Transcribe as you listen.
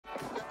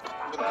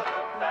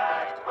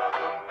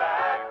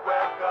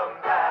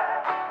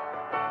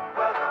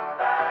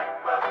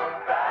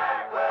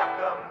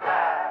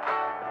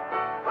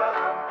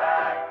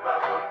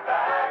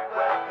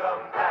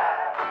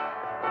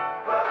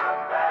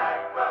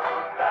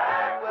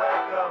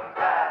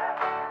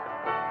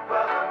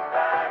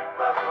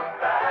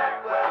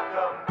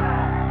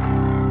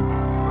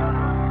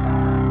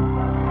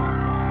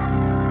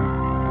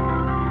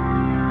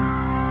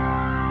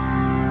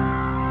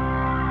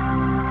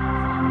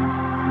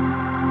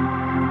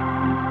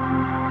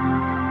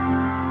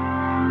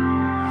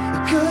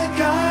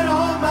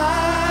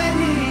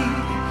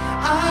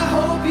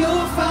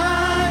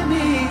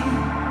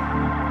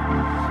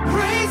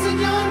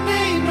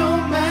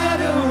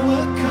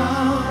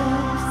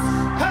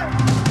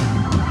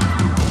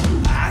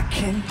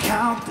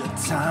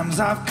times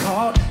I've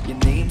called your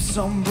name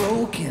some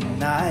broken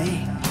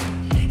night.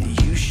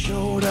 You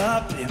showed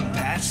up and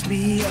patched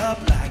me up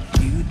like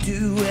you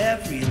do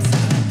every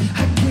time.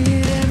 I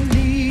get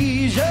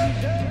amnesia,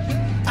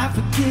 I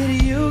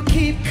forget you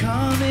keep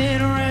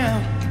coming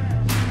around.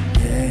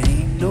 There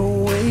ain't no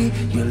way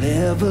you'll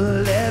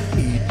ever let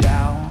me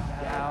down.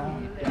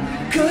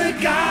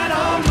 Good God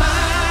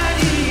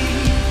Almighty,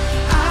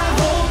 I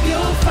hope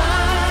you'll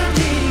find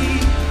me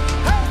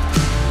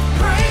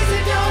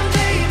praising your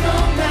name no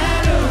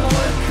matter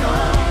what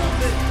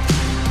comes.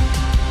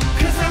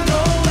 'Cause I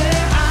know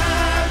where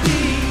I'd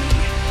be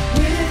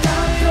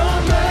without your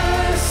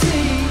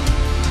mercy.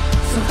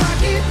 So I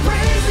keep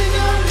praising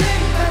your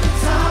name at the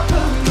top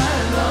of my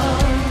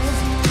lungs.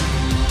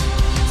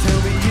 Tell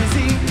me, is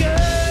he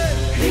good?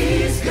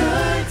 He's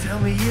good. Tell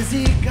me, is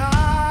he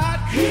God?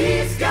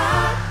 He's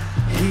God.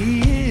 He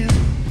is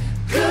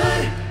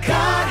good,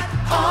 God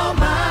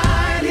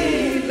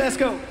Almighty. Let's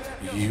go.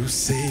 You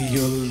say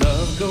your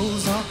love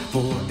goes on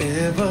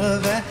forever,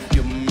 that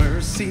your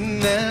mercy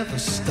never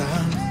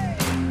stops.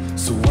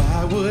 So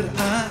why would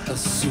I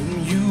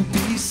assume you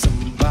be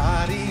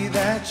somebody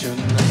that you're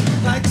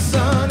not? Like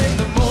sun in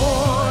the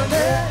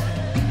morning,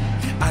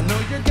 I know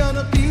you're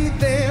gonna be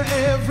there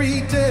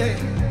every day.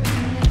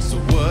 So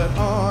what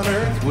on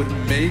earth would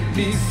make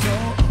me so?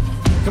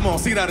 Come on,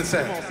 sing it out and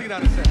say.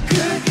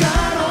 Good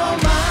God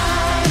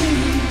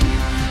Almighty,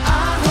 I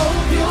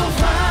hope you'll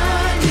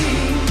find me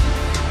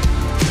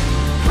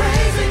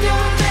praising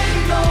your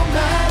name no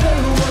matter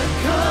what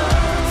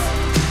comes.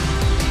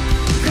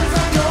 'Cause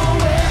I know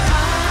where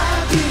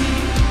I'd be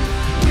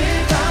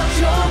without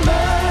your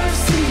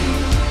mercy.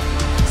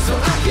 So I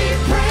keep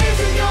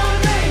praising your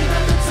name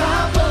at the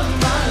top of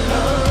my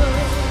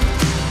lungs.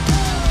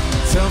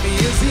 Tell me,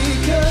 is he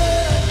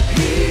good?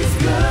 He's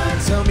good.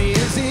 Tell me,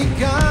 is he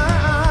God?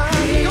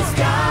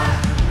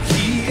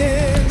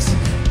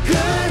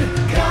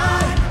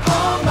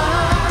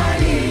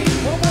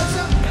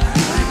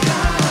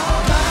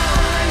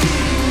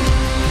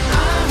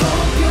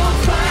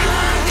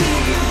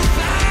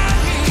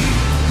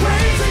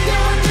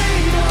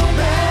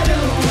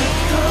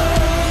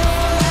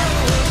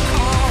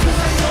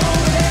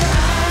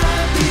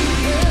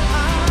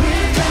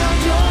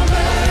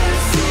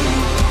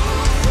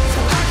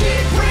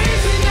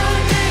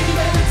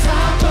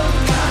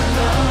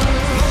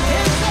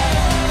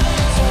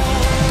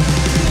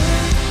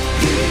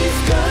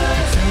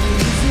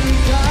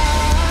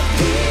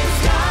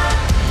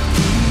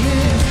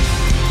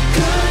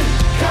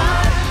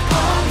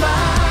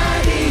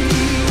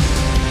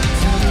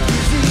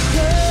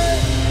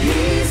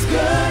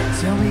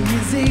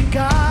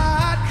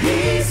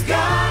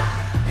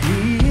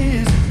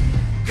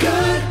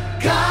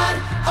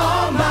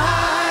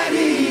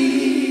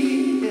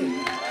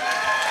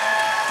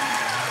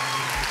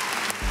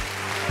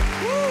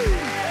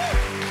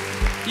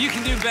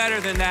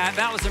 Better than that.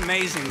 That was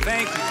amazing.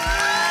 Thank you.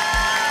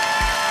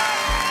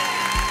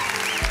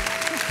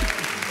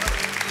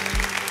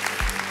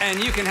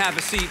 And you can have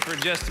a seat for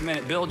just a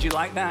minute. Bill, did you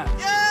like that?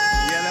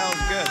 Yeah, that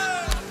was good.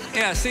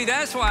 Yeah, see,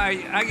 that's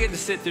why I get to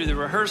sit through the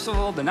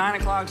rehearsal, the 9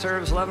 o'clock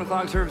service, 11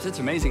 o'clock service. It's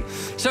amazing.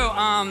 So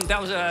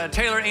that was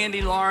Taylor,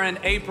 Andy, Lauren,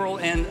 April,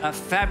 and a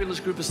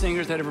fabulous group of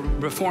singers that have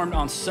performed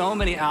on so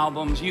many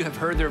albums. You have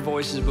heard their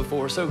voices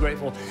before. So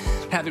grateful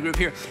to have the group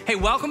here. Hey,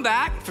 welcome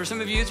back. For some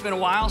of you, it's been a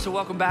while, so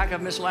welcome back.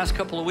 I've missed the last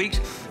couple of weeks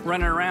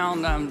running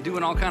around,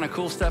 doing all kind of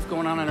cool stuff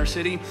going on in our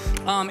city.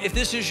 If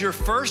this is your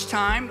first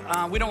time,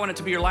 we don't want it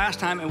to be your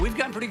last time, and we've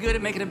gotten pretty good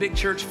at making a big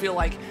church feel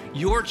like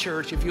your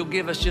church if you'll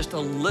give us just a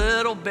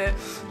little bit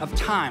of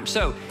time.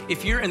 So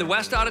if you're in the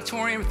West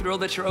Auditorium,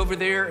 thrilled that you're over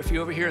there. If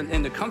you're over here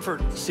in the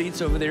comfort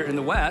seats over there in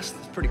the West,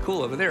 it's pretty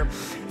cool over there.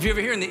 If you're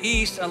over here in the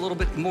East, a little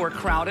bit more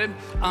crowded.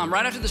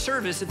 Right after the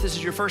service, if this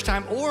is your first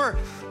time, or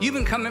you've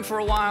been coming for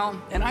a while,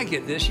 and I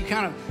get this, you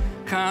kind of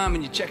come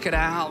and you check it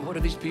out. What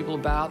are these people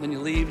about? Then you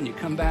leave and you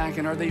come back,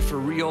 and are they for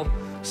real?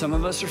 Some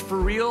of us are for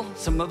real.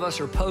 Some of us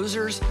are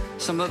posers.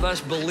 Some of us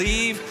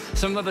believe.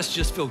 Some of us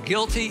just feel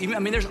guilty. I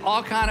mean, there's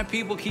all kind of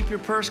people. Keep your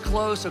purse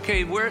close.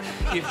 Okay,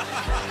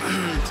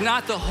 it's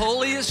not the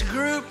holiest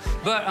group,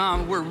 but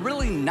we're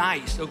really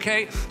nice,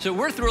 okay? So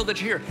we're thrilled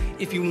that you're here.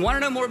 If you want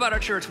to know more about our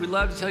church, we'd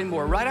love to tell you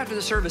more. Right after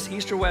the service,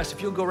 East or West,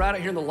 if you'll go right out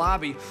here in the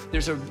lobby,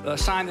 there's a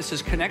sign that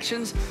says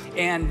Connections,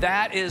 and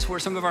that is where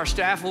some of our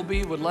staff will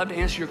be. Would love to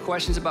answer your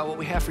questions about what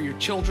we have for your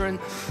children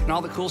and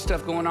all the cool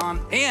stuff going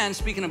on. And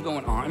speaking of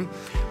going on,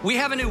 we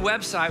have a new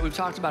website we've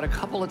talked about a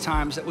couple of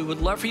times that we would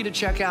love for you to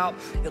check out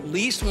at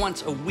least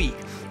once a week.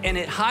 And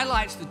it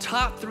highlights the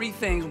top 3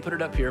 things. We'll put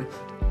it up here.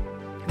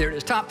 There it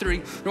is, top 3,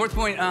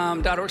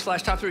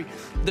 northpoint.org/top 3.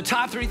 The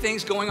top 3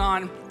 things going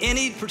on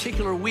any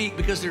particular week,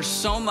 because there's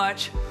so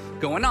much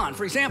going on.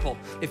 For example,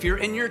 if you're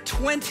in your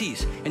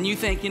 20s and you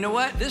think, you know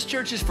what, this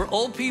church is for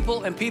old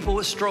people and people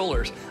with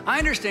strollers. I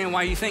understand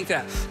why you think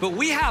that, but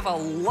we have a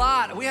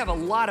lot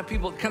of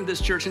people that come to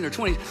this church in their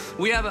 20s.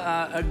 We have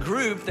a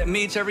group that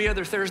meets every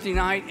other Thursday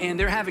night, and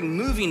they're having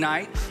movie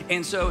night.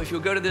 And so if you'll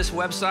go to this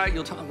website,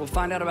 we'll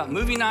find out about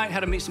movie night, how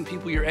to meet some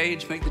people your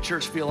age, make the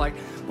church feel like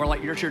more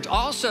like your church.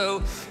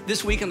 Also,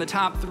 this week in the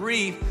top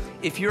 3,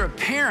 if you're a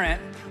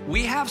parent,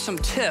 we have some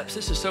tips.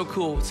 This is so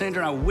cool.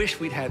 Sandra and I wish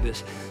we'd had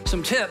this.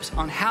 Some tips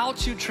on how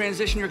to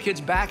transition your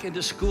kids back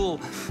into school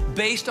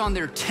based on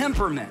their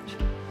temperament.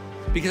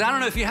 Because I don't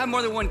know, if you have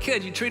more than one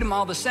kid, you treat them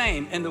all the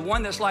same. And the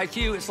one that's like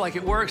you, it's like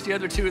it works. The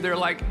other two, they're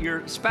like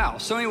your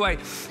spouse. So anyway,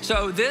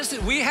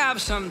 we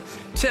have some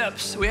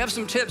tips. We have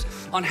some tips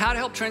on how to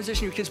help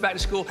transition your kids back to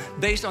school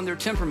based on their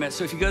temperament.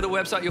 So if you go to the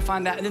website, you'll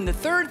find that. And then the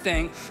third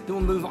thing that we'll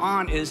move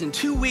on is in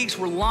 2 weeks,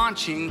 we're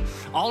launching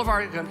all of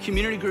our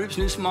community groups,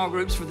 new small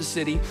groups for the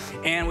city.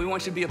 And we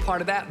want you to be a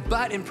part of that.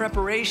 But in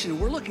preparation,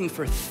 we're looking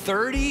for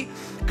 30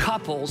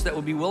 couples that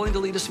will be willing to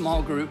lead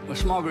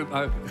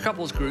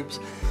couples groups,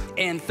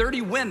 and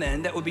 30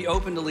 women that would be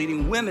open to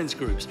leading women's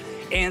groups.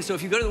 And so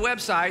if you go to the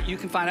website, you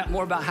can find out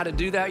more about how to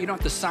do that. You don't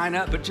have to sign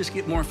up, but just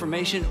get more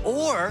information.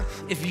 Or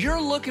if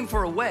you're looking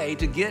for a way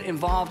to get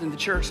involved in the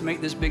church to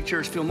make this big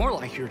church feel more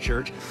like your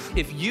church,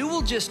 if you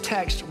will just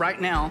text right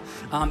now,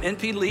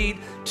 NP Lead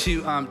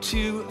to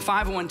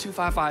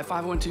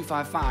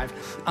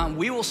 51255,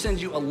 we will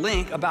send you a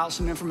link about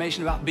some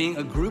information about being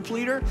a group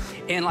leader.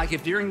 And like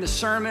if during the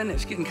sermon,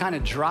 it's getting kind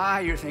of dry,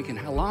 you're thinking,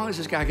 how long is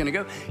this guy gonna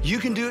go? You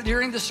can do it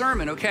during the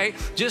sermon, okay?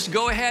 Just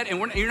go ahead, and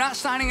you're not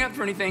signing up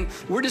for anything.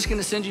 We're just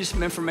gonna send you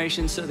some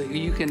information so that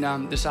you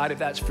can decide if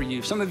that's for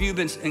you. Some of you have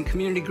been in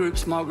community group,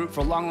 small group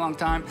for a long, long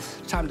time.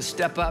 It's time to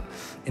step up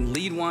and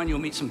lead one. You'll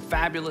meet some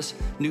fabulous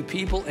new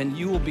people, and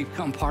you will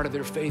become part of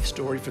their faith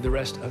story for the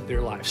rest of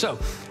their life. So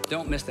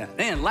don't miss that.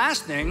 And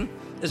last thing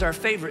is our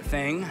favorite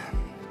thing,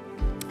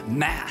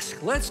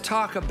 mask. Let's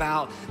talk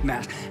about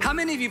masks. How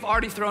many of you have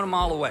already thrown them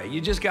all away? You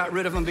just got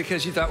rid of them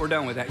because you thought we're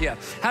done with that. Yeah.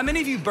 How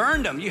many of you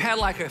burned them? You had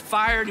like a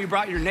fire and you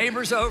brought your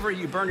neighbors over,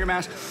 you burned your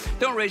mask.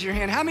 Don't raise your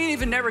hand. How many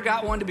even never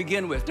got one to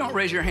begin with? Don't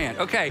raise your hand.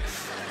 Okay.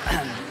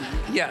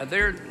 Yeah,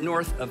 they're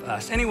north of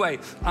us. Anyway,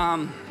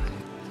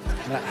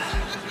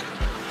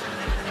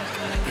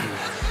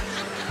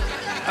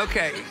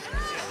 okay.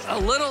 A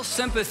little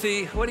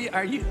sympathy.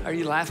 Are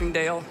you laughing,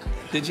 Dale?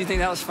 Did you think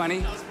that was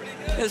funny?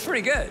 It's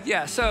pretty good,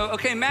 yeah. So,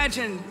 okay,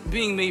 imagine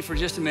being me for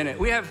just a minute.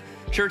 We have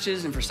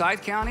churches in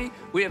Forsyth County.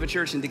 We have a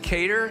church in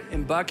Decatur,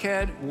 in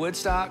Buckhead,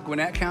 Woodstock,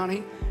 Gwinnett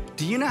County.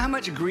 Do you know how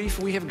much grief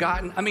we have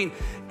gotten? I mean,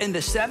 in the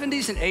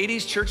 70s and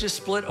 80s, churches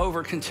split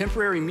over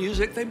contemporary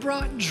music. They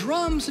brought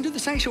drums into the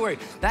sanctuary.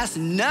 That's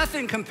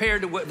nothing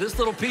compared to what this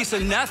little piece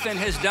of nothing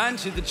has done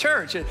to the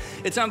church.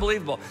 It's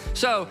unbelievable.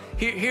 So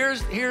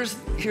here's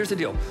the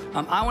deal.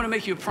 I want to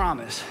make you a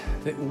promise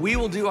that we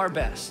will do our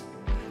best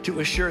to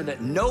assure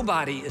that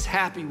nobody is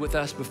happy with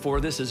us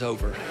before this is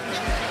over.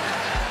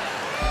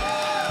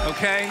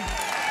 Okay?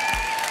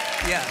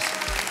 Yes.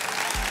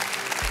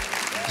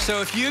 So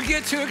if you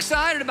get too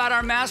excited about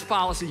our mask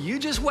policy, you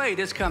just wait,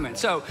 it's coming.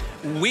 So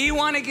we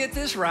want to get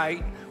this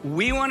right.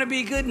 We want to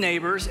be good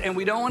neighbors, and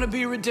we don't want to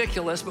be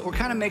ridiculous, but we're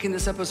kind of making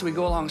this up as we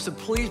go along. So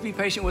please be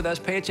patient with us.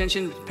 Pay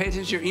attention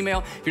to your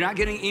email. If you're not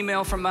getting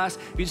email from us,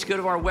 you just go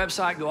to our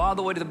website, go all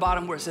the way to the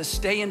bottom where it says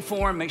stay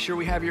informed, make sure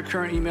we have your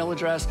current email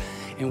address,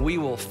 and we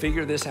will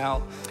figure this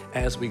out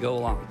as we go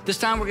along. This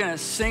time we're going to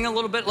sing a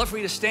little bit. I'd love for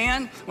you to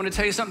stand. I want to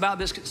tell you something about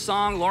this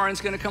song.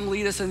 Lauren's going to come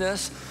lead us in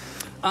this.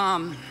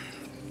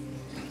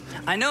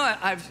 I know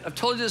I've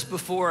told you this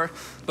before,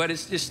 but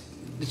it's just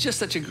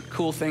such a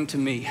cool thing to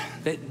me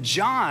that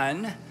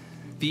John,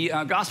 the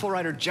gospel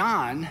writer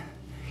John,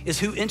 is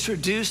who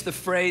introduced the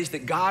phrase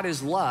that God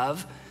is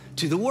love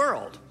to the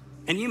world.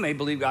 And you may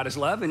believe God is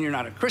love and you're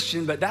not a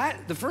Christian, but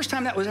the first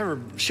time that was ever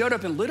showed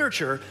up in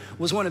literature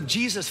was one of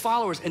Jesus'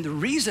 followers. And the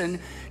reason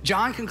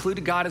John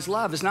concluded God is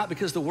love is not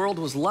because the world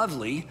was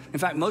lovely. In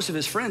fact, most of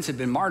his friends had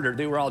been martyred.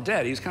 They were all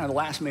dead. He was kind of the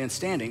last man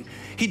standing.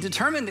 He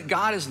determined that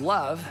God is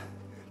love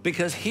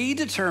because he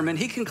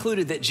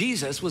concluded that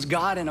Jesus was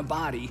God in a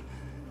body.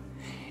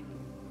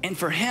 And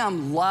for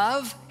him,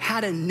 love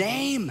had a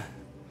name.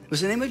 It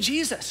was the name of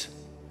Jesus.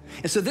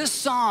 And so this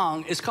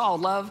song is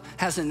called Love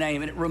Has a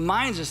Name, and it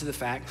reminds us of the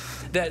fact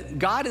that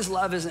God is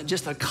love isn't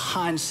just a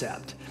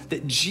concept,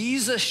 that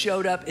Jesus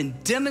showed up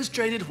and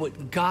demonstrated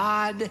what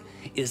God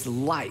is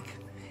like.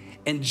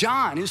 And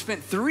John, who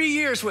spent 3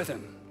 years with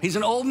him, he's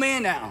an old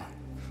man now,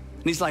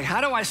 and he's like,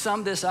 how do I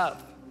sum this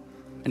up?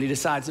 And he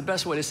decides the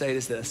best way to say it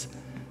is this: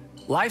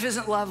 life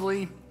isn't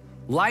lovely,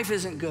 life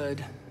isn't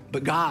good,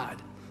 but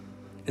God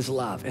is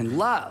love, and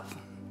love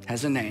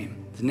has a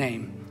name. The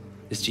name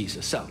is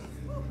Jesus. So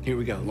here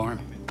we go, Lauren.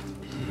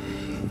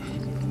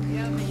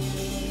 Yep.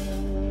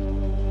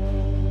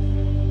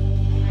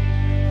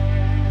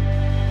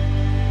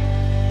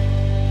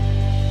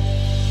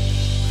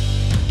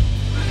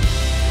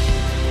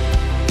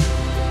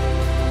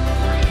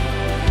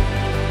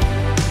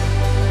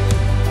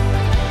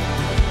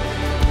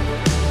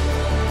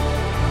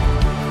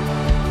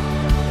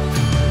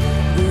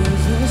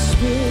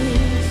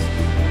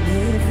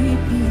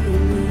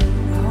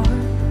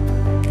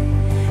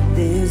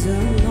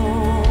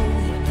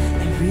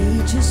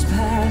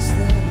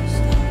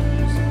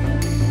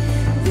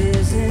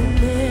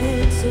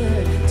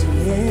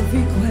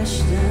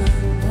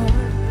 Ashton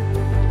Park,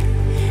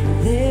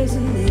 there's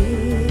a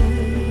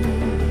name.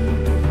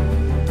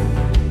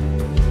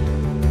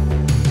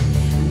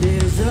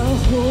 There's a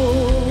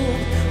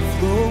hope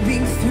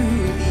flowing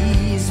through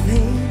these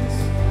veins.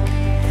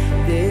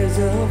 There's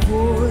a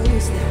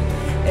voice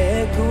that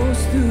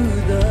echoes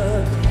through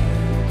the pain.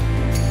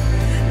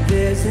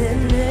 There's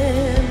an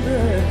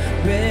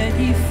ember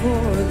ready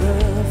for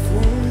the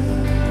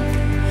flame.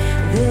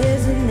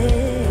 There's a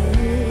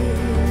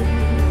name.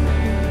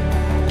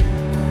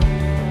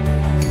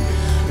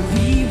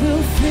 We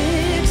will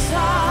fix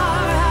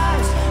our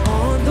eyes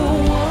on the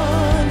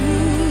one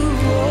who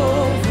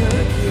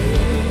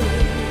overcame.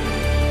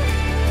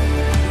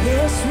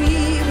 Yes,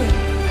 we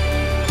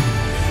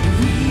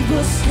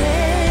will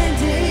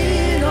stand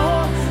in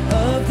awe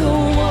of the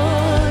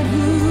one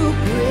who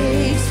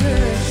breaks the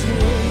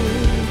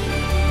chain.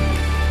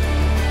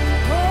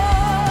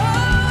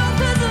 Oh,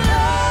 'cause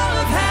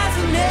love has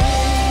a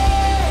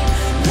name.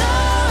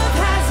 Love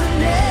has a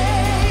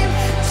name.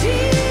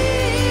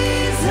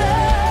 Jesus.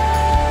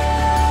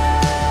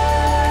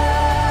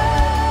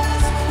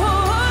 Oh,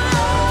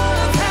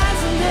 love has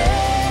a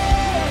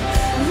name.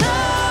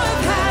 Love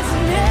has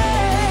a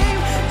name.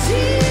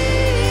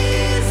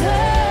 Jesus.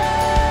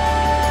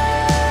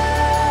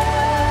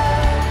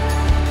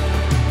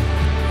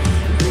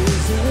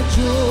 There's a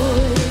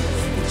joy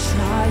that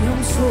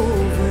triumphs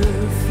over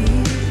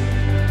fear.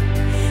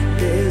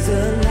 There's a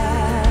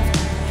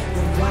laughter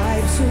that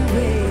wipes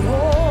away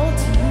all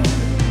tears.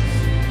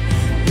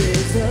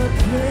 There's a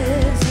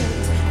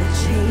presence that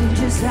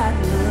changes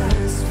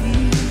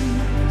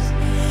atmospheres.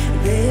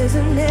 There's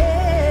a name.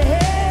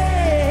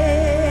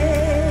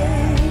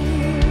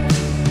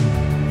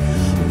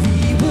 We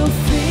will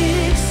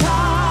fix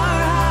our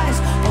eyes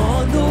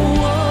on the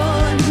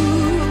one who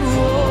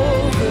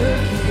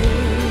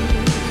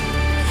overcame.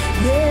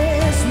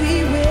 Yes, we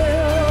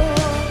will.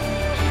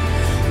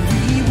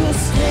 We will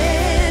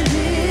stand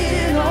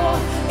in awe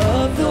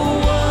of the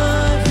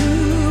one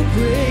who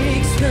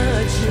breaks the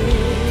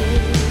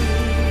chain.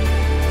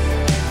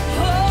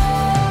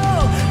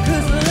 Oh,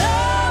 'cause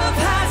love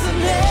has a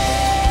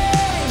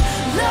name.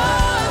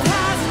 Love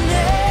has a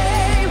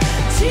name.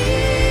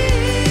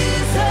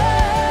 Jesus.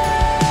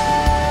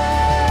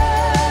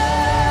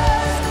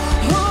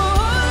 Oh,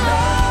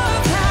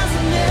 love has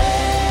a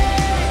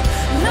name.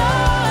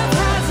 Love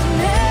has a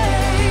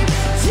name.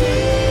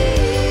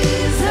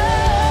 Jesus.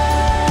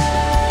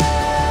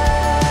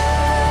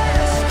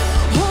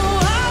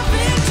 Oh, our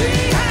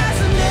victory has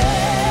a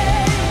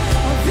name.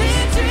 Our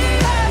victory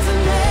has a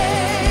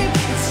name.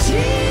 It's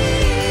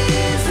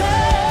Jesus.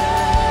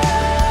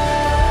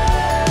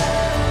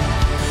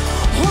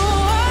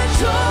 Oh, our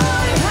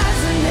joy has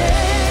a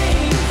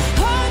name.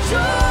 Our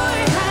joy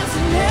has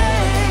a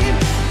name.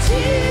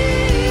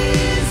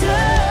 Jesus.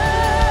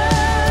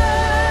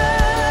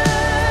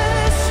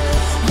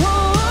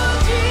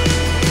 Oh,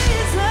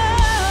 Jesus.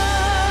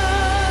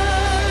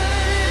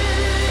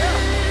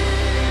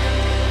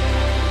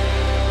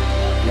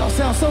 Y'all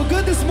sound so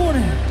good this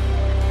morning.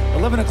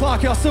 11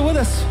 o'clock, y'all still with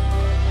us?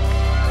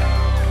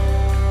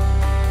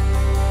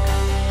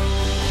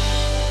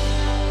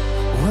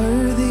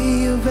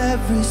 Worthy of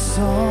every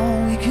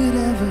song we could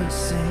ever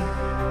sing.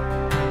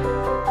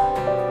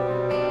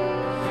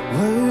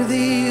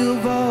 Worthy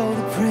of all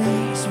the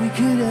praise we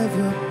could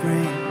ever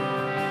bring.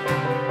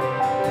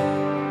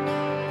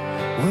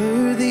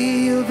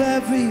 Worthy of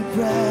every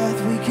breath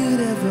we could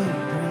ever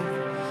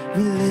breathe.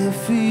 We live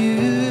for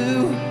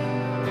you.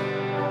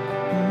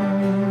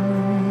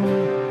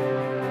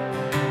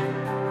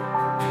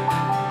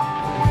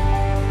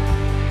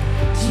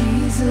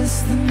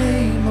 Jesus, the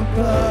name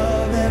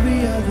above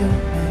every other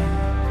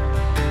name.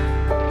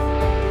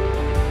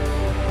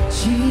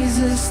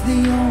 Jesus,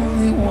 the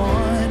only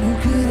one who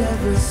could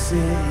ever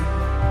sing.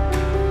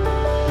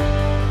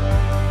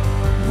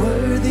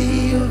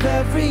 Worthy of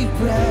every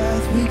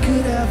breath we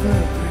could ever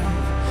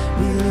breathe.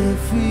 We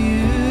live for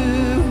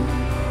you.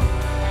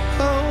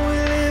 Oh, we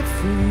live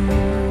for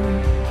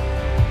you.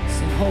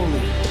 Sing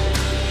holy.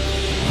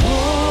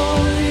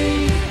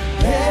 Holy,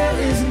 there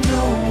is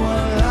no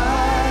one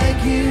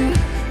like you.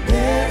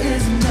 There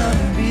is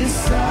none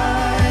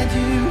beside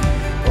you.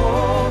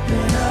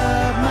 Open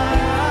up my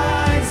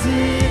eyes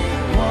in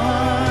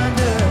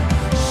wonder.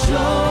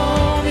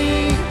 Show me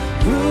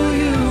who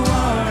you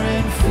are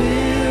and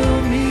fill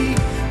me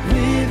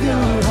with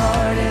your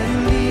heart and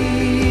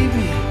lead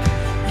me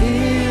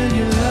in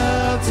your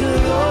love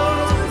till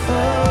all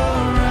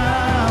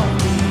around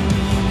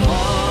me.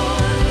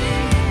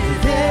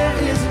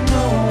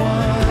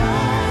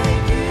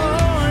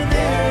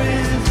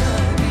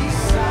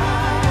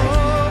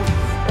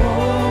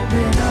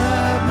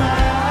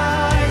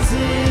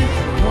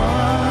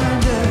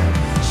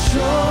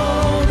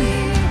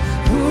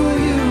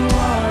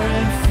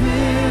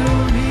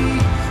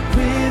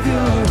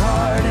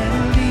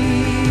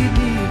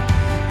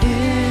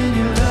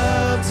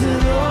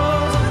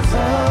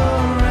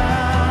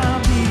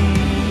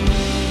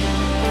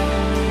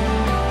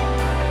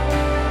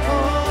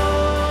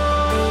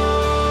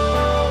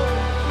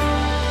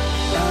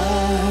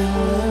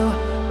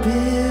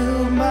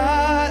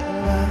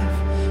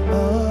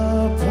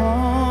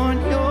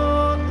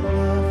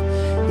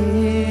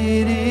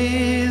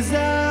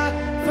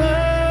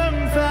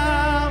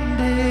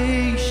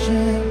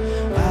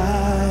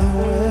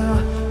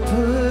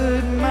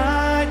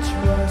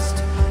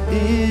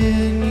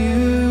 in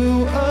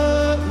you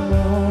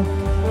alone,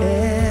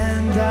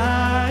 and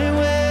I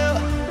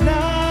will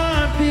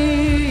not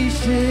be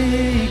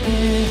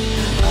shaken.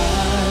 I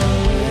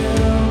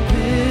will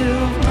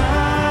build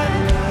my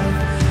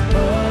life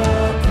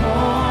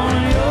upon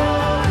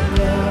your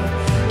love.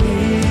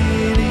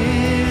 It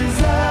is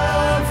a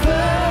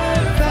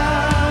firm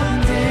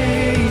foundation.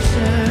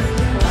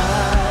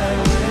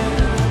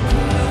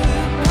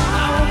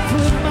 I'll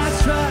put my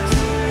trust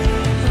in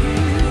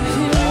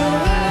you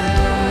alone,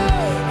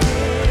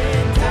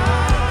 and I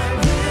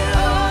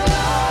will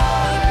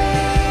not be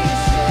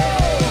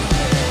shaken.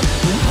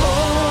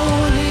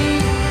 Holy,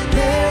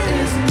 there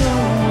is no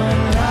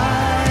one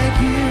like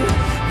you.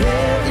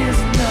 There is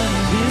none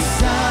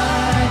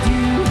beside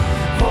you.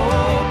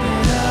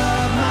 Open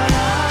up my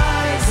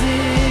eyes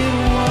in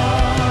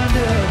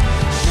wonder.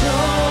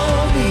 Show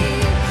me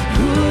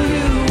who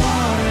you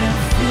are and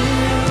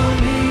fill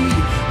me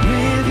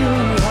with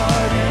your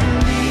heart and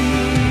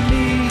lead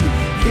me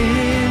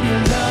in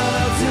your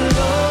love to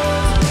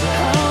those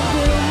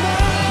humble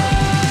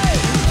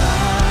minds. I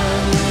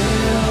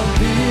will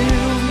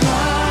build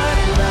my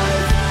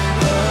life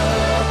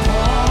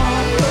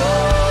upon your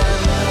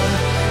love.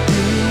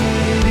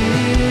 It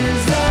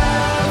is a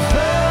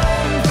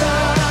firm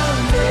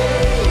foundation.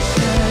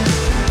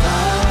 I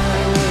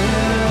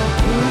will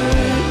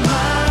put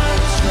my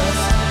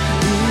trust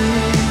in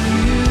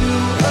you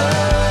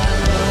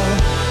alone,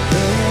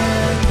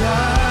 and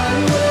I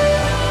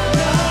will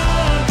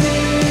not be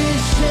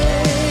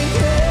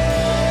shaken.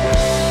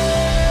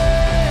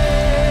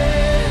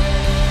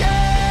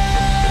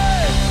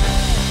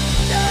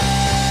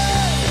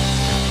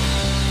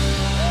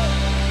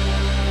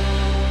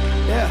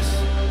 Yes.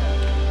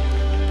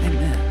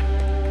 Amen.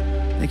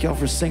 Thank y'all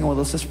for singing with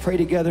us. Let's pray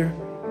together.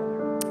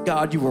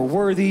 God, you are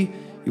worthy.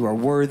 You are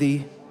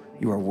worthy.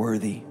 You are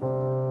worthy.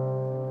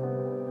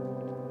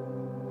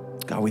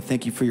 God, we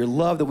thank you for your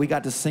love that we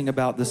got to sing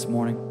about this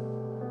morning.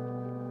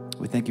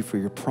 We thank you for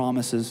your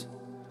promises.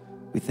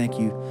 We thank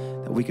you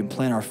that we can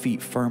plant our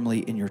feet firmly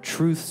in your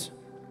truths.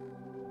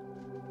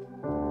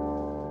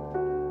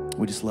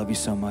 We just love you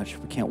so much.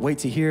 We can't wait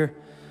to hear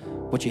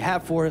what you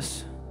have for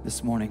us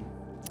this morning.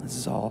 This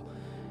is all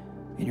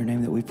in your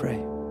name that we pray.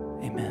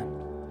 Amen.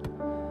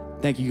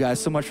 Thank you guys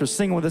so much for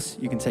singing with us.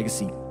 You can take a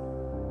seat.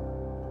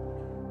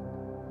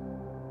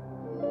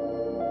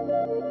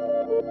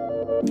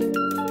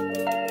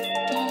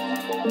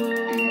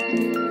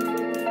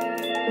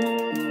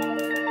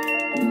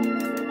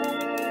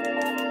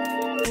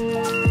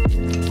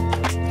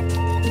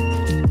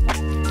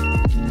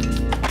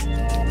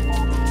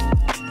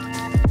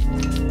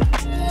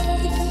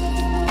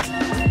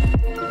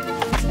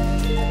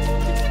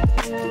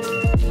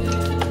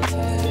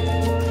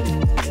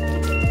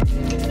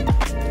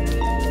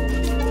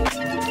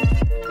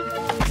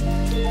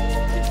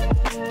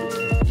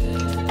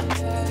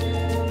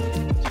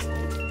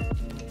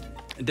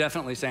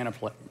 Definitely Santa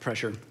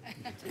pressure.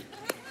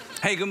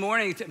 Hey, good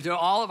morning to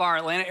all of our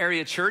Atlanta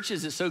area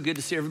churches. It's so good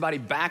to see everybody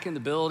back in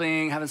the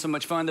building, having so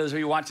much fun, those of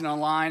you watching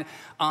online.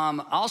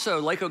 Also,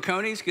 Lake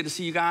Oconee, it's good to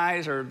see you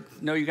guys, or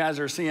know you guys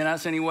are seeing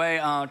us anyway.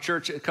 A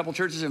couple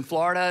churches in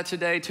Florida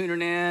today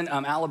tuning in,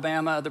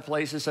 Alabama, other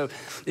places. So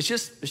it's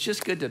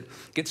just good to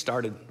get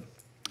started.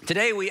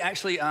 Today, we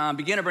actually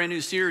begin a brand new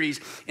series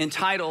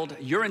entitled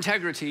Your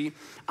Integrity,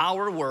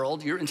 Our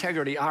World, Your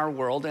Integrity, Our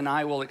World, and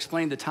I will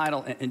explain the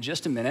title in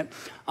just a minute.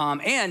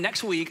 And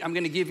next week, I'm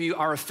gonna give you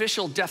our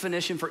official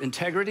definition for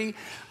integrity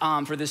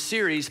for this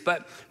series,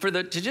 but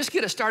to just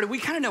get us started, we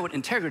kind of know what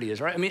integrity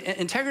is, right? I mean,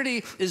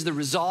 integrity is the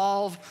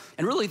resolve,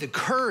 and really the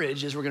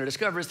courage, as we're gonna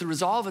discover, is the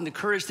resolve and the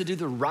courage to do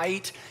the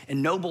right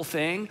and noble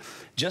thing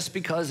just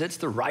because it's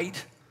the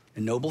right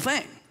and noble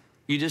thing.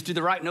 You just do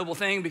the right, noble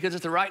thing because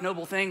it's the right,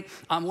 noble thing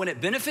when it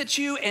benefits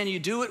you, and you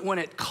do it when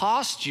it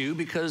costs you,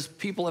 because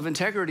people of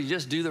integrity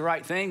just do the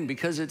right thing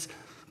because it's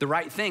the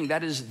right thing.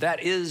 That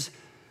is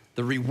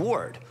the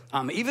reward.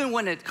 Even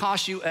when it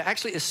costs you,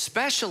 actually,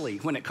 especially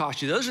when it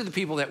costs you, those are the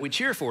people that we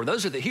cheer for.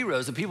 Those are the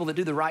heroes, the people that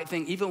do the right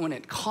thing, even when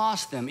it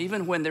costs them,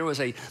 even when there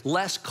was a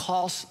less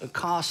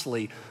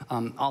costly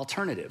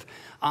alternative.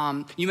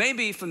 You may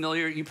be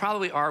familiar, you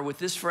probably are, with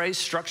this phrase,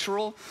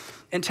 structural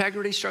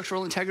integrity.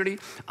 Structural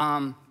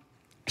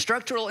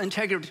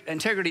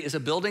integrity is a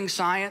building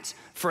science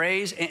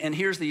phrase, and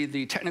here's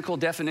the technical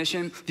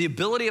definition: the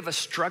ability of a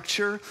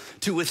structure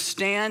to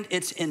withstand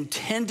its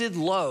intended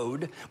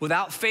load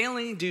without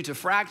failing due to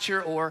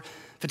fracture or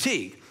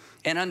fatigue.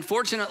 And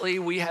unfortunately,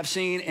 we have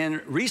seen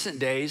in recent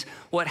days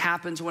what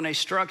happens when a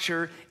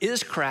structure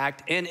is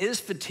cracked and is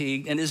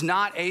fatigued and is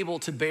not able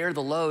to bear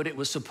the load it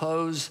was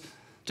supposed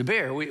to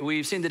bear.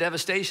 We've seen the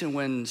devastation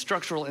when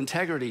structural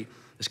integrity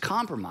is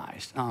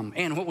compromised.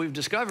 And what we've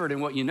discovered,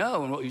 and what you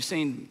know, and what you've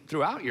seen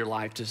throughout your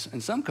life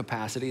in some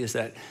capacity, is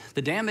that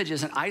the damage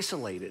isn't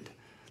isolated.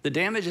 The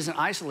damage isn't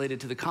isolated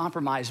to the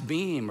compromised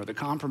beam or the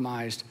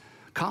compromised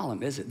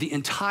column, is it? The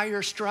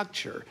entire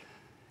structure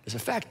is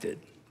affected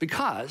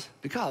because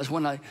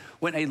when a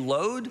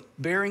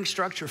load-bearing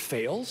structure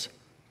fails,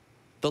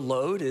 the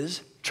load is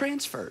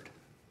transferred.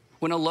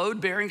 when a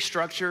load-bearing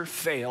structure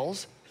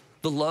fails,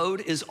 the load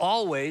is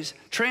always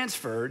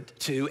transferred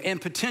to and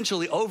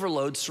potentially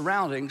overload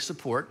surrounding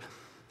support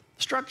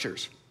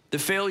structures. The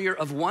failure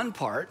of one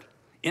part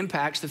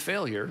impacts the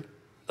failure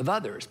of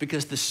others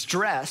because the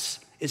stress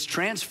is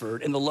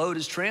transferred and the load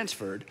is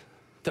transferred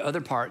to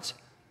other parts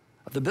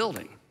of the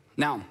building.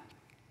 Now,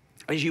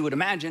 as you would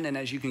imagine, and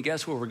as you can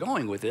guess where we're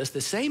going with this,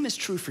 the same is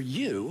true for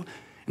you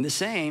and the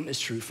same is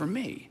true for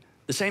me.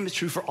 The same is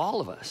true for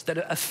all of us, that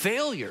a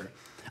failure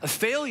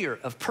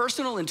of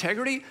personal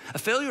integrity,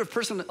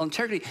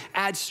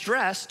 adds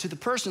stress to the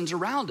persons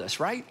around us,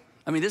 right?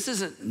 I mean, this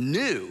isn't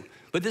new,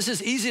 but this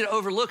is easy to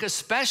overlook,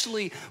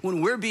 especially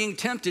when we're being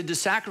tempted to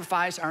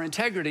sacrifice our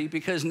integrity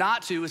because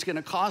not to is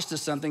gonna cost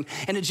us something,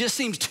 and it just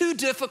seems too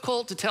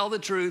difficult to tell the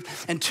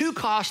truth and too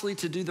costly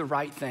to do the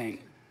right thing.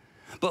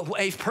 But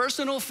a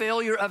personal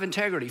failure of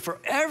integrity for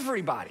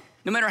everybody,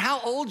 no matter how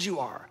old you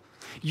are,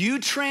 you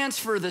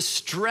transfer the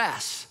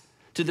stress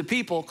to the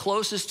people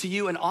closest to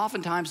you and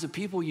oftentimes the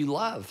people you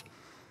love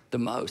the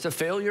most. A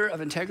failure of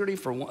integrity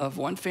of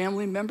one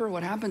family member,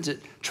 what happens? It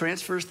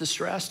transfers the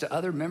stress to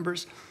other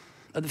members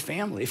of the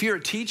family. If you're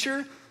a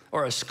teacher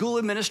or a school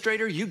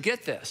administrator, you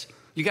get this.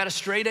 You got a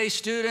straight A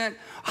student,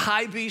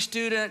 high B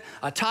student,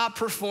 a top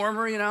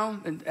performer,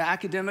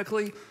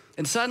 academically,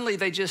 and suddenly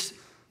they just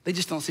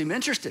don't seem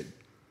interested.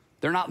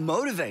 They're not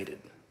motivated.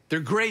 Their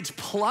grades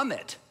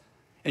plummet.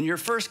 And your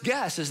first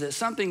guess is that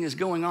something is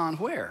going on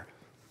where?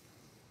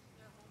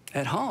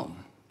 At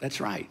home. That's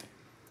right.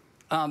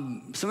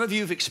 Some of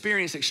you have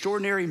experienced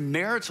extraordinary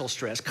marital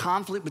stress,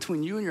 conflict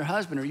between you and your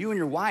husband or you and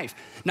your wife,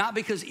 not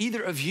because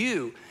either of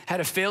you had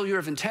a failure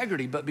of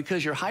integrity, but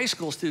because your high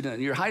school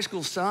student, your high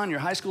school son, your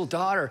high school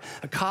daughter,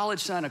 a college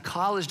son, a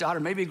college daughter,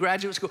 maybe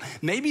graduate school,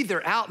 maybe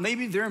they're out,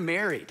 maybe they're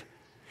married.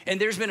 And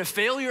there's been a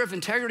failure of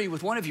integrity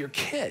with one of your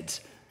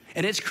kids.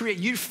 And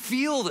you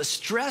feel the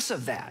stress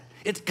of that.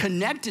 It's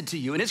connected to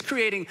you and it's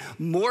creating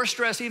more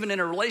stress even in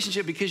a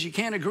relationship because you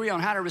can't agree on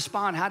how to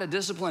respond, how to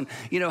discipline,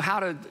 how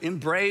to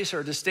embrace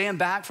or to stand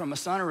back from a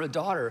son or a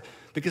daughter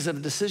because of a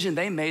decision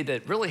they made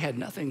that really had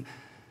nothing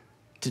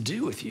to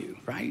do with you,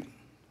 right?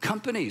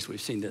 Companies,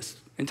 we've seen this.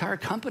 Entire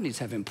companies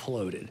have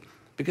imploded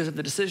because of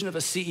the decision of a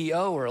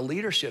CEO or a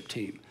leadership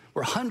team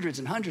where hundreds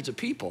and hundreds of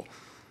people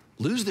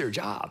lose their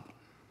job,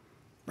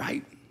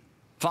 right?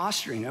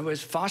 Fostering,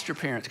 foster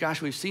parents, gosh,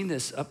 we've seen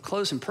this up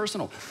close and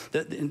personal.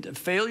 The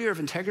failure of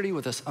integrity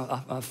with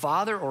a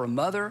father or a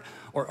mother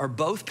or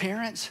both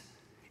parents,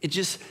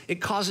 it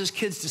causes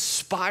kids to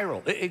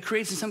spiral. It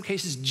creates, in some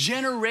cases,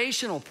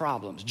 generational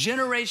problems,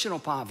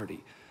 generational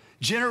poverty,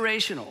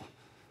 generational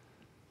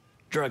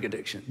drug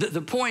addiction.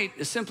 The point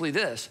is simply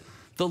this: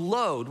 the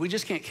load, we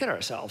just can't kid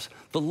ourselves,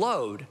 the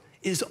load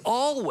is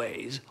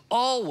always,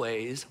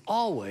 always,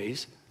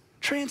 always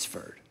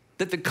transferred.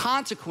 That the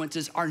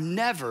consequences are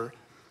never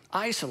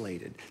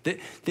isolated,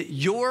 that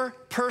your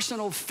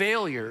personal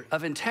failure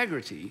of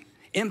integrity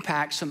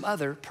impacts some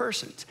other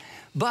persons.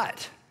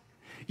 But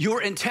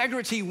your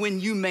integrity,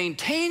 when you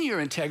maintain your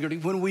integrity,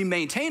 when we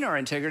maintain our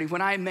integrity,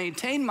 when I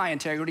maintain my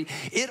integrity,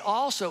 it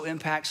also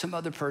impacts some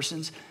other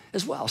persons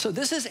as well. So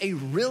this is a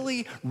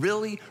really,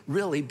 really,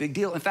 really big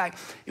deal. In fact,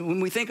 when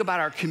we think about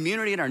our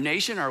community and our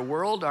nation, our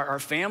world, our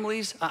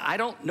families, I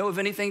don't know of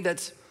anything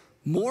that's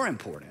more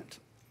important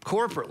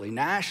corporately,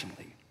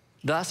 nationally.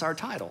 Thus our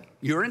title,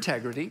 Your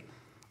Integrity,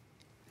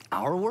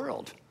 Our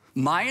World.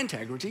 My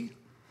integrity,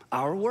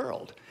 our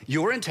world.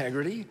 Your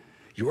integrity,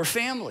 your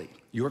family,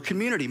 your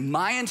community.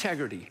 My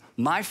integrity,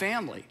 my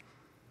family,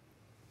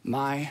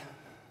 my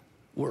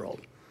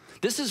world.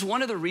 This is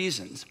one of the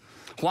reasons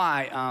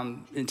why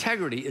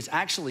integrity is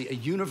actually a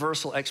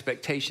universal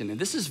expectation. And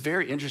this is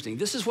very interesting.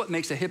 This is what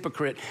makes a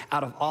hypocrite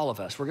out of all of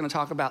us. We're gonna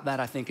talk about that,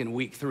 I think, in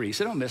week 3.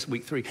 So don't miss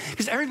week 3,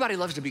 because everybody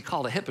loves to be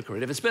called a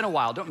hypocrite. If it's been a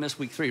while, don't miss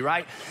week 3,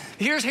 right?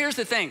 Here's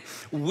the thing.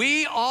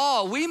 We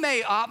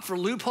may opt for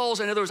loopholes.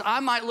 In other words, I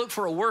might look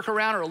for a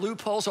workaround or a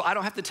loophole so I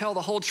don't have to tell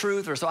the whole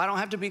truth, or so I don't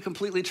have to be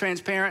completely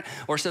transparent,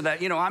 or so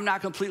that, I'm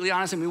not completely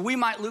honest. I mean, we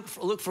might look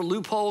for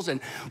loopholes, and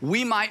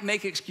we might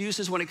make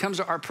excuses when it comes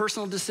to our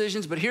personal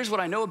decisions. But here's what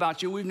I know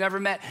about you. We've never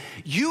met.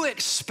 You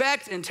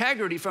expect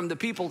integrity from the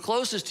people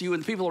closest to you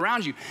and the people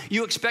around you.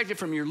 You expect it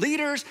from your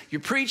leaders,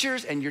 your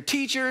preachers, and your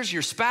teachers,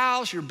 your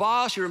spouse, your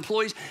boss, your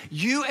employees.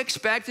 You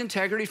expect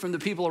integrity from the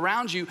people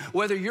around you,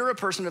 whether you're a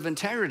person of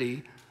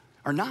integrity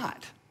or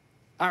not.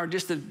 Or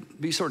just to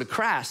be sort of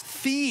crass,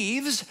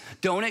 thieves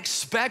don't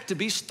expect to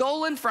be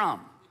stolen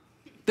from.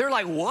 They're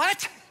like,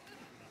 what?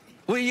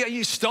 Well,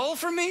 you stole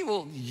from me?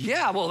 Well,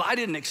 yeah, well, I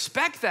didn't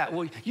expect that.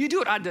 Well, you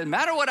do it. It doesn't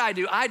matter what I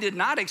do. I did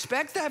not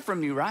expect that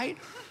from you, right?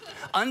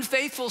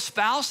 Unfaithful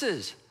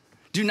spouses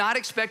do not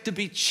expect to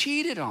be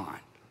cheated on,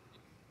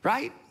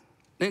 right?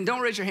 And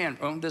don't raise your hand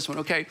on this one,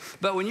 okay?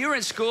 But when you were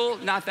in school,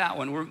 not that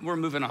one, we're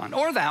moving on.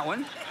 Or that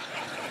one.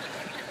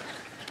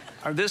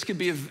 Or this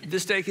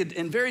day could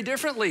end very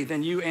differently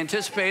than you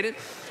anticipated.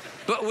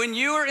 But when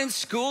you were in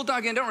school,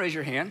 again, don't raise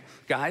your hand,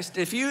 guys.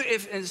 If you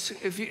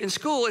in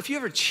school, if you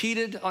ever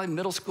cheated on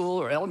middle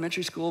school or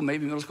elementary school,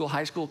 maybe middle school,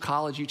 high school,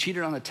 college, you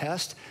cheated on a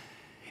test,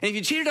 And if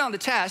you cheated on the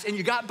test and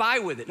you got by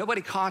with it,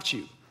 nobody caught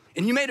you,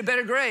 and you made a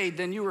better grade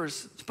than you were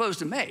supposed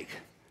to make,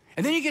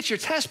 and then you get your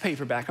test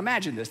paper back.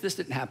 Imagine this. This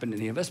didn't happen to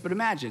any of us, but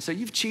imagine. So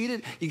you've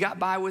cheated, you got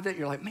by with it.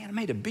 You're like, man, I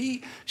made a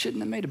B.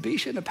 Shouldn't have made a B,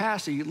 shouldn't have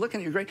passed. So you're looking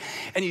at your grade,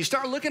 and you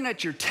start looking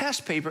at your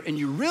test paper, and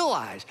you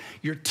realize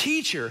your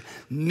teacher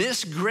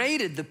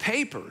misgraded the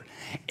paper,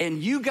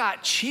 and you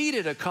got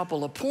cheated a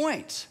couple of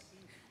points.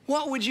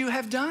 What would you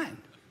have done?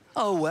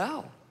 Oh,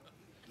 well.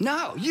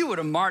 No, you would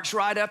have marched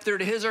right up there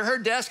to his or her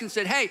desk and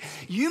said, hey,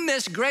 you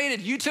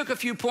misgraded. You took a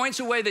few points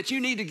away that you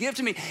need to give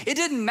to me. It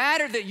didn't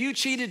matter that you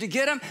cheated to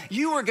get them.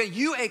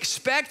 You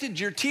expected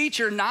your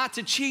teacher not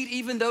to cheat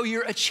even though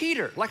you're a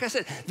cheater. Like I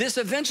said, this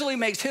eventually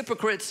makes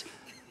hypocrites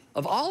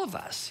of all of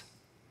us.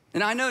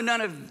 And I know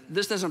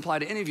this doesn't apply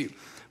to any of you,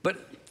 but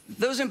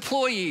those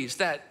employees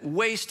that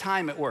waste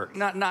time at work,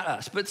 not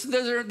us, but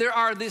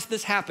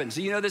this happens.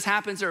 You know, this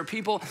happens. There are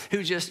people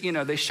who just,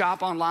 they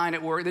shop online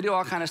at work. They do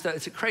all kind of stuff.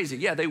 It's crazy.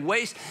 Yeah,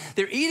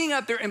 they're eating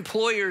up their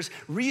employer's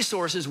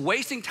resources,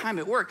 wasting time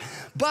at work.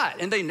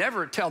 And they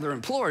never tell their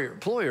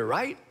employer,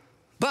 right?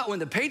 But when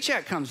the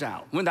paycheck comes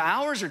out, when the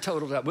hours are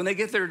totaled up, when they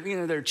get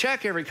their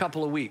check every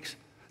couple of weeks,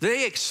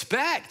 they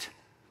expect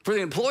for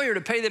the employer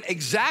to pay them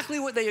exactly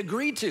what they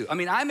agreed to. I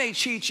mean, I may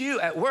cheat you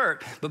at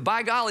work, but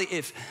by golly,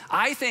 if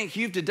I think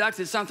you've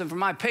deducted something from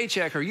my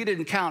paycheck or you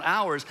didn't count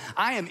hours,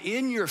 I am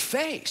in your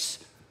face.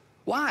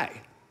 Why?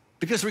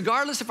 Because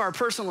regardless of our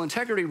personal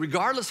integrity,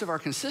 regardless of our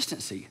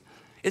consistency,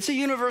 it's a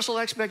universal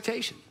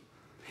expectation.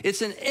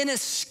 It's an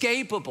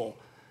inescapable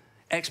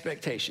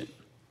expectation.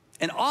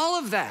 And all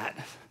of that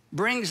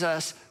brings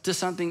us to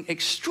something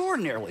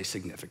extraordinarily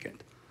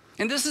significant.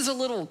 And this is a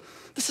little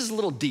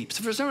deep.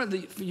 So for some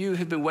of you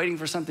who've been waiting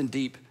for something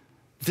deep,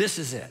 this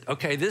is it,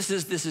 okay? This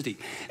is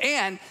deep.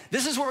 And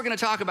this is what we're gonna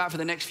talk about for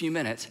the next few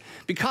minutes,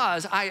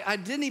 because I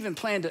didn't even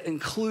plan to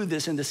include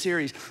this in the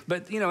series,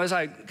 but as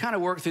I kind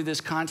of worked through this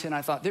content,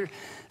 I thought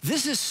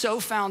this is so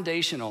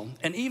foundational,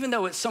 and even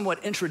though it's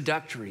somewhat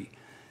introductory,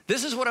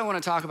 this is what I want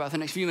to talk about the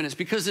next few minutes,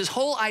 because this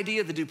whole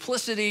idea of the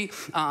duplicity,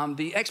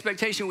 the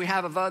expectation we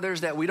have of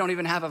others that we don't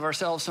even have of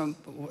ourselves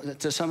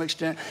to some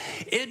extent,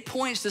 it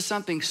points to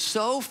something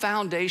so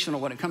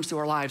foundational when it comes to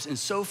our lives and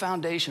so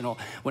foundational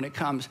when it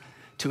comes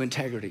to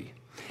integrity.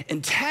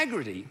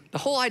 Integrity, the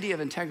whole idea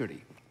of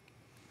integrity,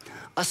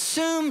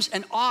 assumes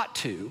an ought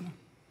to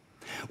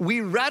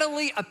we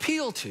readily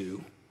appeal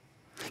to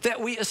that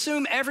we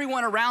assume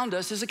everyone around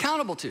us is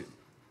accountable to.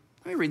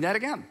 Let me read that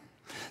again.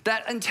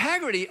 That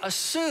integrity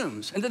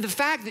assumes, and the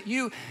fact that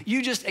you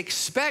just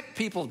expect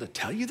people to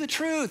tell you the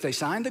truth. They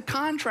signed the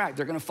contract,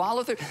 they're gonna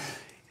follow through.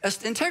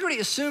 Integrity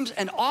assumes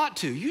and ought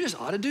to, you just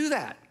ought to do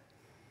that.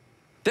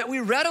 That we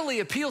readily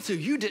appeal to,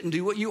 you didn't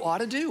do what you ought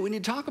to do. We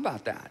need to talk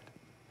about that.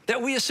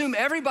 That we assume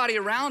everybody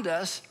around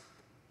us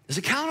is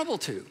accountable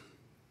to.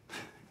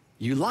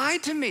 You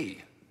lied to me.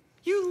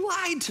 You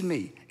lied to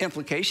me.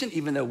 Implication,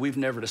 even though we've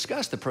never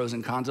discussed the pros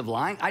and cons of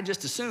lying, I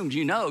just assumed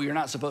you're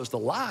not supposed to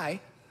lie.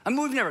 I mean,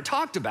 we've never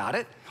talked about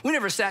it. We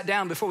never sat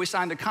down before we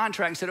signed the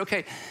contract and said,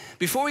 okay,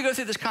 before we go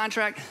through this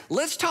contract,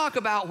 let's talk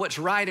about what's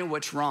right and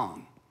what's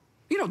wrong.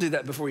 You don't do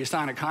that before you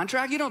sign a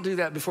contract. You don't do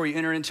that before you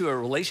enter into a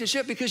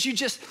relationship, because you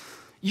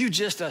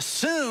just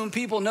assume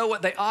people know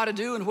what they ought to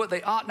do and what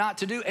they ought not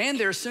to do, and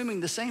they're assuming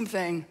the same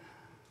thing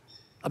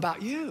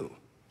about you.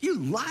 You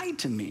lied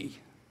to me.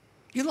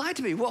 You lied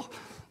to me. Well,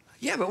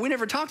 yeah, but we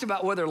never talked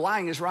about whether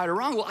lying is right or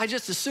wrong. Well, I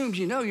just assumed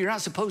you're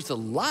not supposed to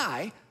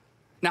lie.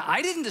 Now,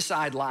 I didn't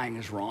decide lying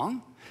is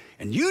wrong,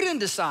 and you didn't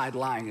decide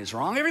lying is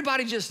wrong.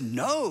 Everybody just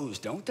knows,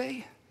 don't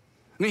they?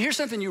 I mean, here's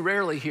something you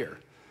rarely hear.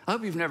 I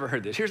hope you've never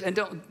heard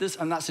this.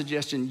 I'm not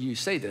suggesting you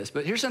say this,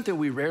 but here's something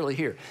we rarely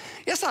hear.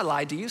 Yes, I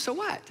lied to you, so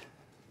what?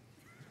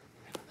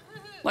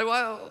 Like,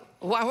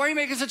 why are you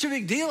making such a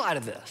big deal out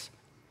of this?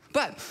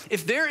 But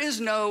if there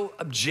is no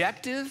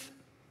objective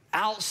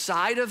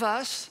outside of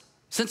us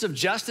sense of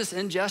justice,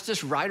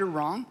 injustice, right or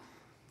wrong,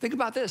 think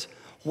about this.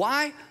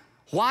 Why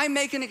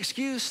make an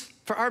excuse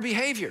for our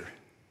behavior?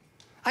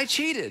 I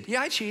cheated.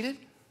 Yeah, I cheated.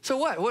 So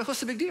what? What's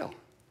the big deal?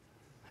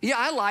 Yeah,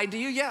 I lied to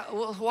you. Yeah,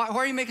 well, why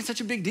are you making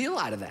such a big deal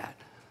out of that?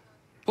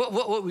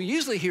 What we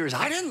usually hear is,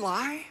 I didn't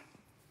lie.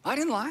 I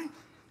didn't lie.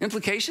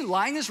 Implication,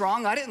 lying is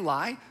wrong. I didn't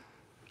lie.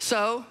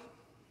 So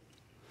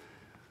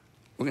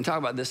we're going to talk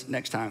about this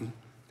next time.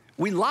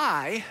 We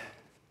lie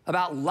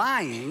about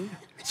lying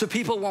so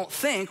people won't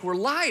think we're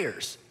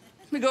liars.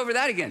 Let me go over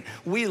that again.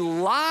 We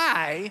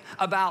lie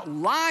about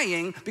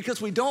lying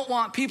because we don't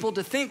want people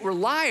to think we're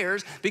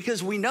liars,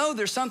 because we know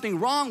there's something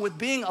wrong with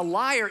being a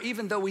liar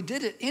even though we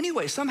did it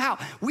anyway. Somehow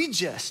we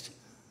just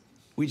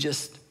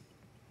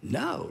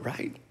know,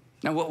 right?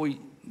 Now what we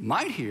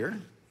might hear,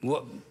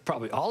 what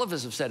probably all of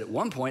us have said at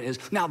one point is,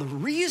 now the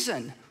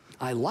reason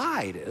I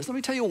lied is, let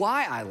me tell you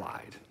why I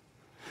lied.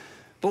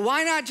 But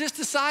why not just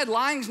decide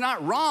lying's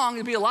not wrong?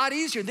 It'd be a lot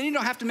easier. Then you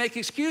don't have to make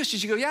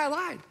excuses. You go, yeah, I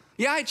lied.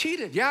 Yeah, I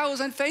cheated. Yeah, I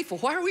was unfaithful.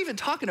 Why are we even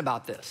talking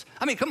about this?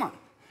 I mean, come on.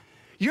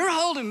 You're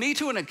holding me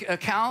to an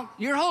account.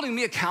 You're holding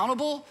me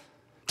accountable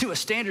to a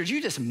standard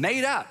you just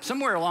made up.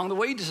 Somewhere along the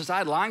way, you just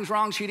decided lying's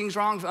wrong, cheating's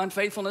wrong,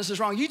 unfaithfulness is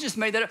wrong. You just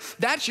made that up.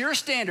 That's your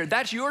standard.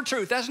 That's your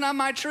truth. That's not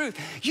my truth.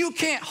 You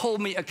can't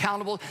hold me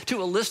accountable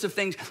to a list of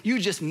things you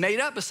just made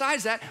up.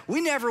 Besides that,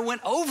 we never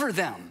went over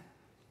them.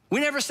 We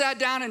never sat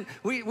down and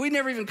we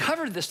never even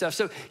covered this stuff.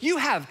 So you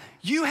have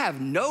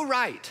no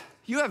right.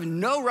 You have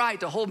no right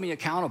to hold me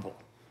accountable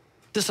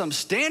to some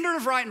standard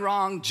of right and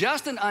wrong,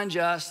 just and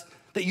unjust,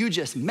 that you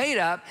just made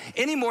up,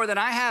 any more than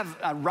I have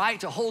a right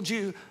to hold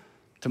you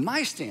to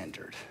my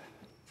standard.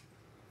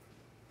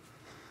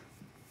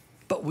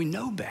 But we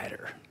know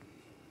better.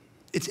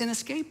 It's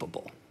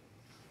inescapable.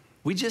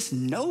 We just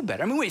know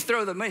better. I mean, we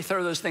may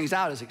throw those things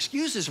out as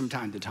excuses from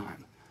time to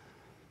time,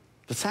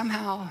 but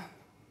somehow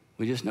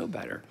we just know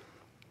better.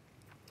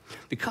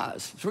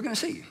 Because, as we're going to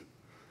see,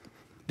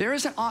 there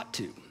is an ought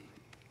to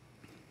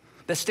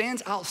that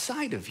stands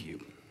outside of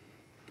you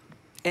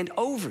and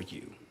over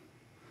you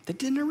that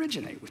didn't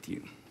originate with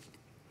you.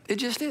 It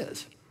just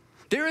is.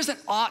 There is an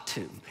ought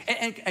to.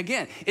 And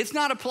again, it's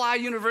not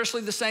applied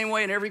universally the same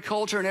way in every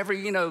culture, in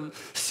every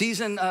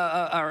season,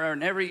 or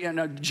in every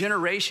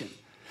generation.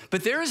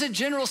 But there is a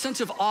general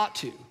sense of ought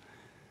to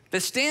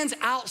that stands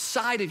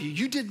outside of you.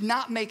 You did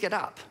not make it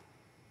up.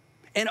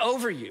 And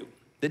over you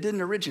that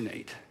didn't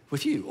originate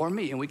with you or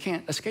me, and we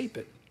can't escape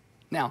it.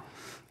 Now,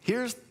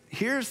 here's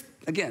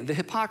again, the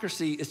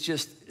hypocrisy is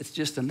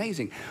just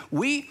amazing.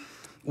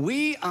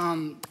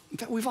 In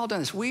fact, we've all done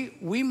this.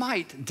 We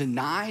might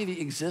deny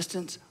the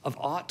existence of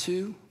ought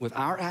to with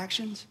our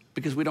actions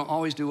because we don't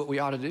always do what we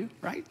ought to do,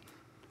 right?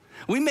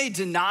 We may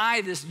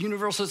deny this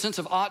universal sense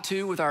of ought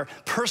to with our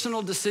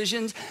personal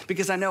decisions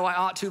because I know I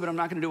ought to, but I'm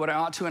not going to do what I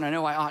ought to, and I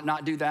know I ought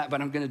not do that,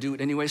 but I'm going to do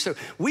it anyway. So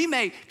we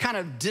may kind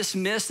of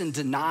dismiss and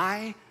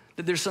deny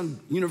that there's some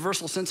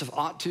universal sense of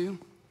ought to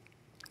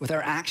with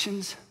our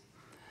actions,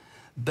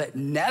 but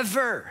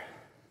never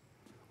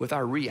with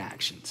our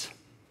reactions.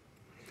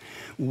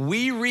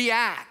 We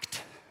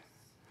react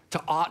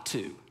to ought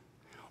to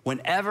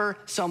whenever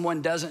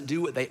someone doesn't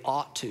do what they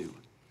ought to,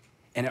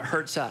 and it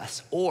hurts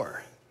us,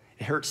 or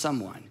it hurts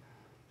someone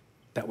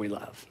that we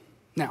love.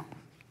 Now,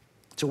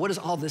 so what does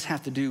all this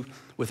have to do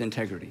with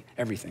integrity?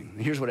 Everything.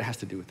 And here's what it has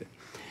to do with it.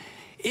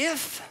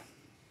 If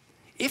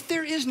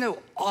there is no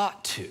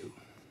ought to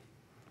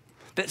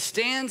that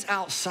stands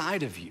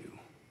outside of you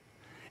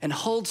and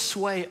holds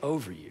sway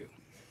over you,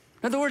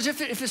 in other words, if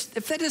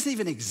that doesn't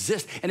even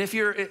exist, and if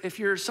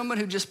you're someone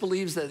who just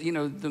believes that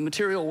the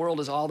material world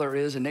is all there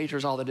is and nature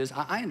is all that is,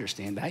 I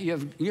understand that.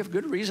 You have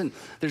good reason.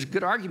 There's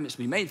good arguments to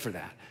be made for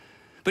that.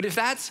 But if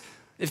that's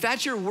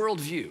your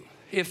worldview,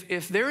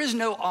 if there is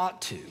no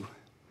ought to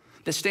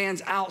that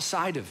stands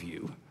outside of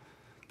you,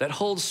 that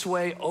holds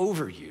sway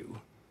over you,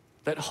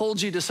 that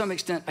holds you to some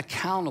extent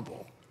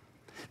accountable,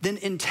 then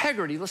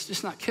integrity, let's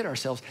just not kid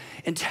ourselves,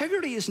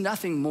 integrity is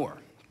nothing more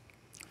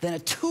than a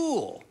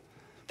tool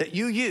that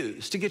you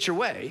use to get your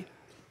way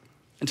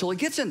until it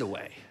gets in the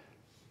way.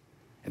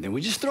 And then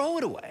we just throw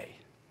it away.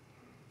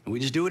 And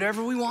we just do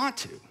whatever we want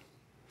to.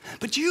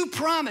 But you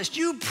promised.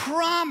 You're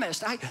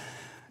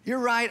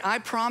right, I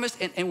promised.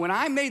 And when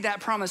I made that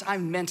promise, I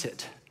meant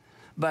it.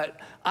 But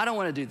I don't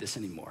want to do this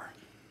anymore.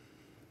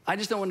 I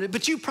just don't want to.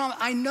 But you promised.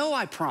 I know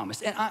I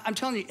promised. And I'm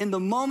telling you, in the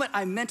moment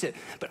I meant it.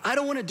 But I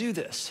don't want to do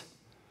this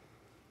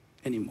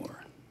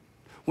anymore.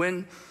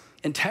 When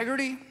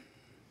integrity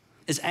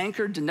is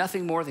anchored to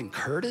nothing more than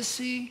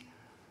courtesy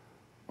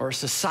or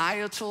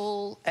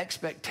societal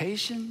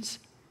expectations,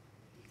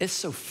 it's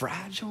so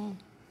fragile,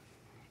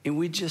 and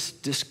we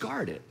just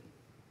discard it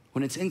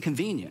when it's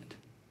inconvenient,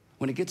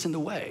 when it gets in the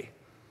way.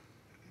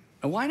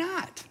 And why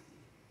not?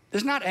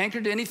 It's not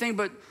anchored to anything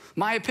but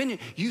my opinion.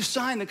 You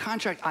signed the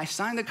contract, I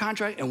signed the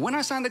contract, and when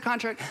I signed the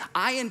contract,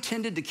 I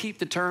intended to keep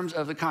the terms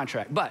of the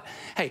contract. But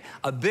hey,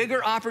 a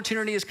bigger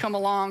opportunity has come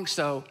along,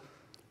 so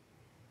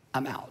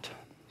I'm out.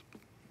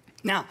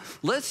 Now,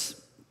 let's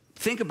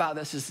think about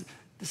this.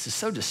 This is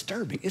so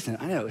disturbing, isn't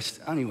it? I know.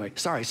 Anyway,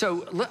 sorry.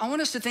 So I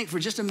want us to think for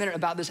just a minute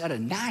about this at a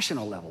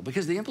national level,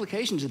 because the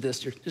implications of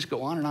this just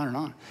go on and on and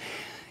on.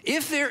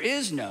 If there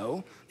is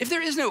no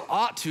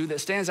ought to that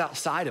stands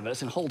outside of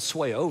us and holds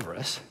sway over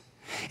us,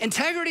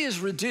 integrity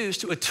is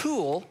reduced to a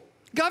tool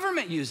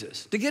government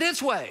uses to get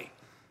its way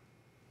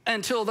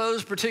until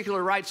those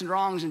particular rights and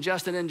wrongs and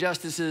just and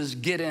injustices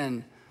get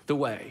in the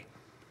way.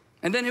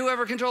 And then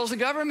whoever controls the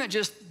government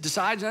just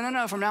decides,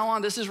 no, from now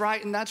on, this is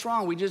right and that's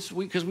wrong. We just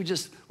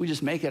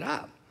make it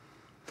up.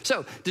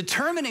 So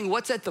determining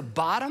what's at the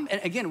bottom, and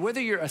again,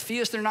 whether you're a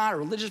theist or not, a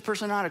religious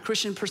person or not, a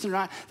Christian person or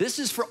not, this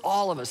is for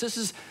all of us.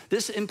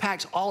 This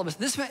impacts all of us.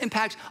 This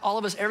impacts all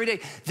of us every day.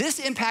 This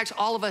impacts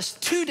all of us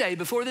today.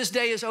 Before this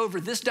day is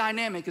over, this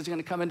dynamic is going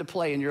to come into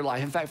play in your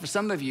life. In fact, for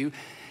some of you,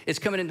 it's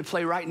coming into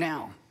play right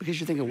now because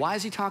you're thinking, why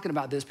is he talking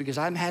about this? Because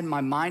I've had my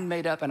mind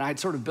made up and I had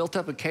sort of built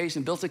up a case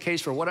and built a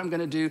case for what I'm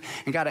going to do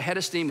and got a head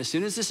of steam. As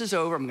soon as this is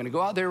over, I'm going to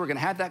go out there, we're going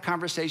to have that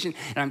conversation,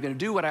 and I'm going to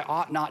do what I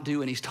ought not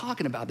do. And he's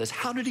talking about this.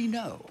 How did he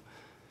know?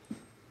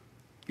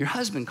 Your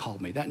husband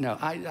called me.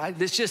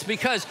 It's just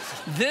because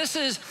this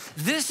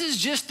is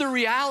just the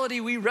reality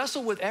we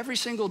wrestle with every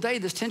single day.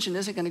 This tension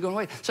isn't going to go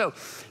away. So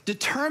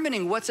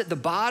determining what's at the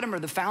bottom or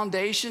the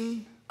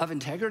foundation of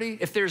integrity,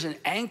 if there's an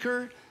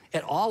anchor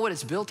at all, what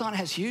it's built on,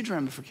 has huge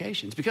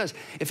ramifications. Because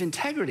if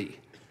integrity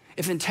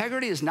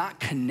is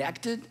not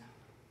connected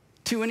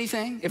to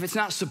anything, if it's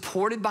not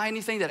supported by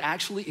anything that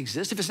actually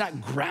exists, if it's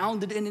not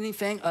grounded in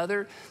anything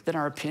other than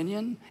our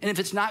opinion, and if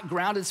it's not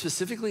grounded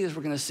specifically, as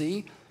we're going to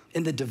see,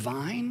 in the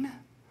divine,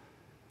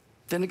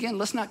 then again,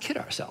 let's not kid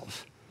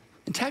ourselves.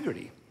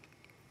 Integrity,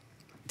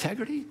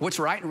 what's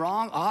right and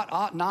wrong,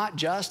 ought not,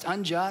 just,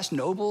 unjust,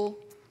 noble,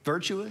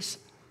 virtuous,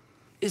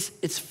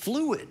 it's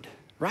fluid,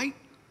 right?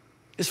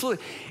 It's fluid.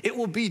 It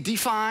will be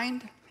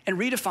defined and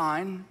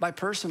redefined by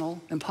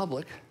personal and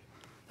public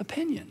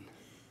opinion.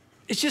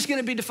 It's just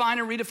gonna be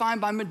defined and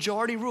redefined by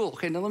majority rule.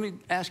 Okay, now let me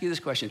ask you this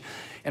question,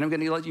 and I'm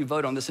gonna let you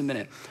vote on this in a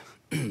minute.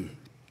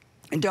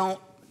 And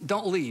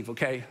don't leave,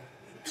 okay?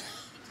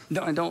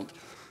 Don't,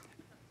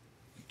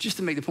 just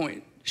to make the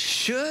point,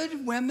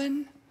 should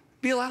women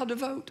be allowed to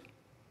vote?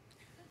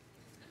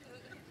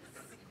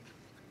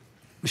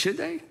 Should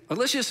they? Well,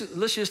 let's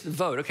just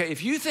vote, okay?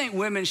 If you think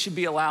women should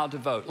be allowed to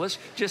vote, let's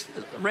just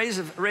raise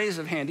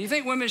of hand. Do you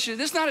think women should?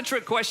 This is not a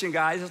trick question,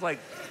 guys. It's like,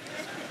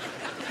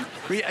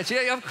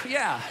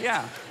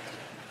 yeah.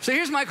 So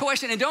here's my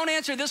question, and don't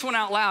answer this one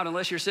out loud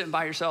unless you're sitting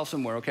by yourself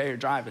somewhere, okay, or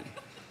driving.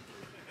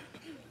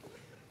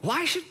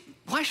 Why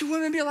should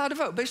women be allowed to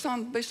vote? Based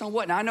on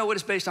what? Now, I know what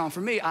it's based on for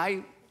me.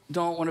 I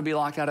don't want to be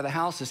locked out of the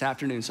house this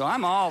afternoon, so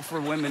I'm all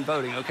for women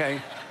voting, okay?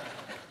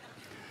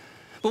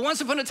 But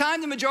once upon a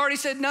time, the majority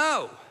said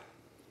no.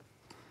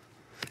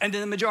 And then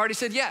the majority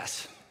said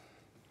yes.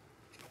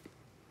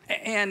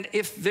 And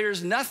if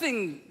there's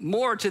nothing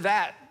more to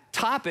that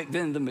topic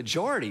than the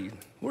majority,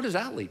 where does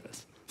that leave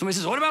us? Somebody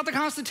says, what about the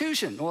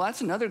Constitution? Well,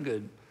 that's another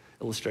good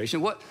illustration.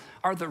 What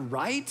are the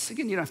rights?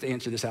 Again, you don't have to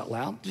answer this out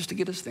loud, just to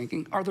get us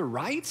thinking. Are the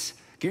rights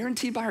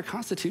guaranteed by our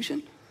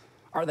Constitution?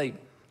 Are they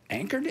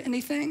anchored to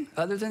anything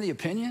other than the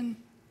opinion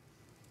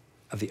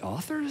of the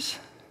authors?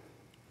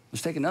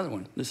 Let's take another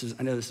one.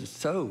 I know this is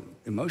so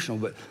emotional,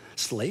 but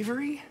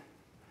slavery?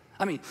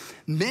 I mean,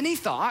 many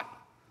thought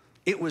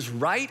it was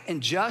right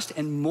and just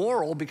and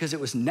moral because it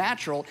was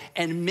natural,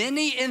 and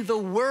many in the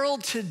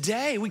world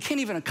today, we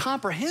can't even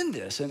comprehend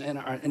this in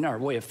our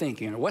way of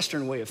thinking, our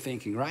Western way of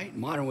thinking, right?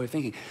 Modern way of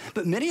thinking.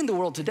 But many in the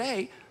world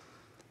today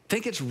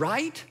think it's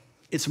right,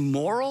 it's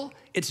moral,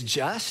 it's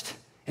just,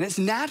 and it's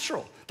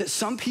natural that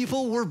some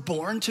people were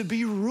born to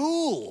be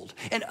ruled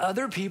and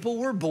other people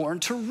were born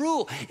to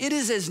rule. It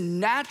is as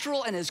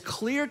natural and as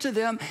clear to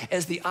them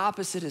as the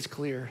opposite is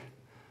clear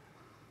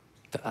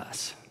to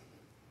us.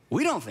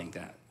 We don't think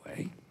that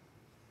way,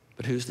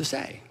 but who's to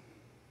say?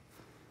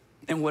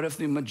 And what if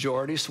the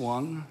majority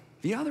swung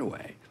the other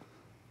way?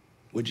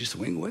 Would you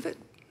swing with it?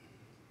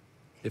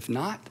 If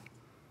not,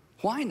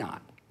 why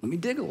not? Let me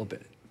dig a little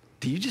bit.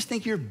 Do you just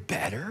think you're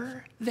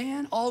better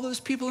than all those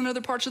people in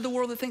other parts of the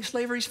world that think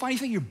slavery is fine? You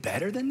think you're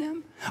better than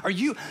them?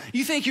 You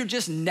think you're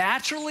just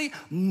naturally,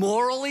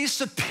 morally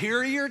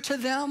superior to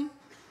them?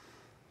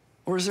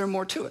 Or is there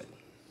more to it?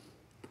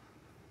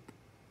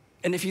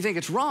 And if you think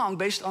it's wrong,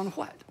 based on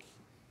what?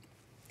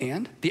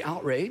 And the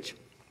outrage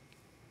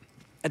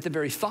at the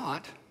very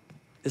thought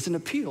is an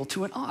appeal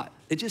to an ought.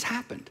 It just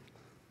happened.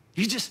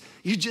 You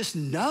just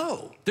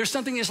know. There's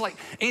something that's like,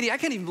 Andy, I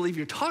can't even believe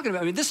you're talking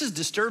about. I mean, this is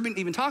disturbing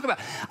to even talk about.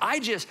 I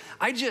just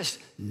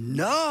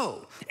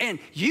know. And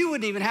you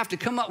wouldn't even have to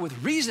come up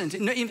with reasons.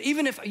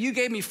 Even if you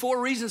gave me 4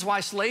 reasons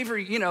why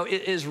slavery,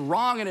 is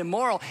wrong and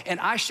immoral, and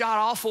I shot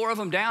all 4 of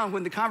them down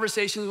when the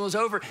conversation was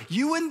over,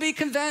 you wouldn't be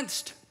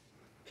convinced.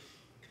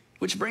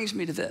 Which brings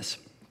me to this.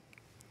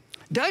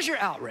 Does your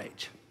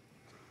outrage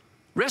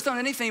rest on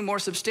anything more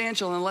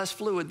substantial and less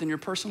fluid than your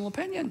personal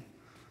opinion?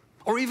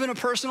 Or even a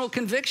personal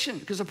conviction,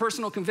 because a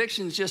personal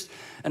conviction is just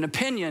an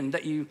opinion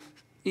that you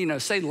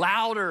say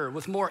louder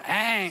with more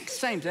angst,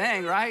 same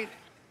thing, right?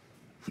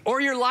 Or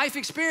your life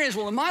experience.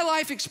 Well, in my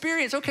life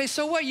experience, okay,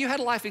 so what? You had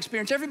a life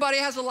experience. Everybody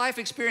has a life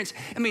experience.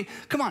 I mean,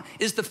 come on,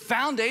 is the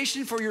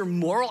foundation for your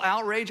moral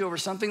outrage over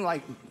something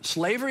like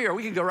slavery? Or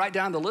we could go right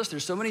down the list,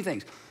 there's so many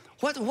things.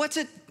 What's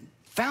it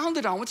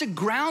founded on? What's it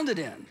grounded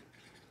in?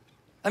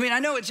 I mean, I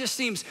know it just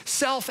seems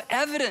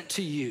self-evident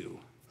to you.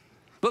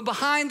 But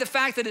behind the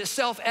fact that it's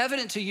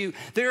self-evident to you,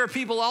 there are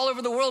people all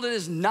over the world it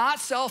is not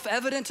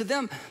self-evident to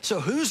them. So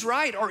who's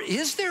right, or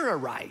is there a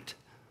right?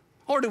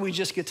 Or do we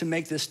just get to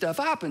make this stuff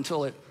up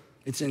until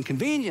it's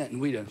inconvenient and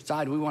we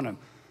decide we want to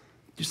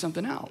do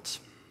something else?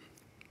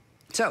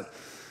 So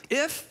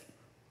if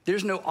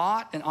there's no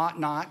ought and ought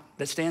not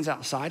that stands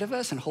outside of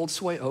us and holds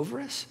sway over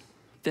us,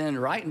 then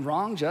right and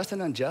wrong, just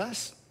and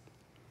unjust,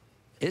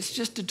 it's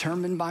just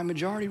determined by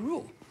majority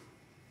rule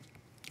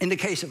in the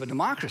case of a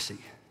democracy.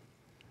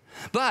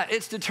 But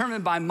it's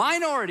determined by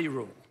minority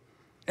rule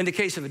in the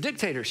case of a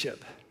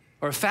dictatorship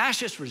or a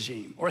fascist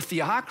regime or a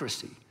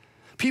theocracy.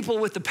 People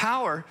with the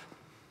power,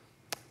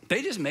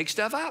 they just make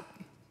stuff up.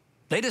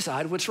 They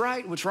decide what's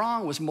right, what's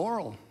wrong, what's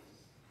moral,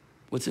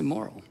 what's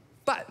immoral.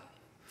 But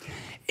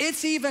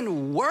It's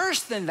even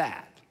worse than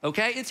that,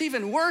 okay? It's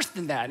even worse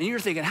than that. And you're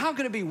thinking, how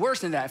could it be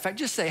worse than that? In fact,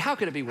 just say, how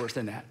could it be worse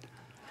than that?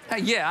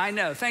 Yeah, I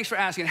know. Thanks for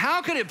asking.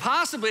 How could it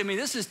possibly? I mean,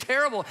 this is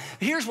terrible.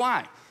 Here's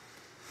why.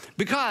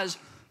 Because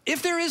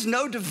if there is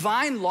no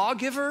divine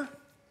lawgiver,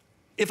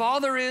 if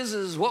all there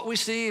is what we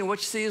see, and what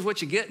you see is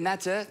what you get, and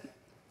that's it,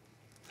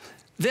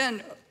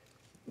 then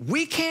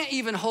we can't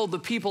even hold the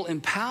people in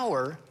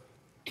power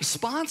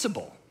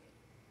responsible.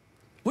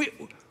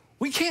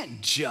 We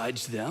can't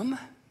judge them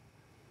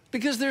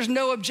because there's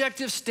no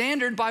objective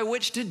standard by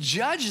which to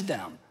judge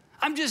them.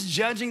 I'm just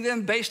judging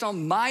them based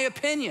on my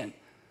opinion,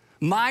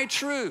 my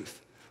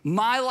truth,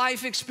 my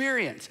life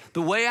experience,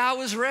 the way I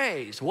was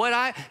raised,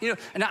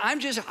 and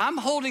I'm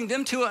holding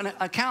them to an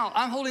account.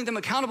 I'm holding them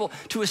accountable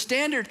to a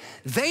standard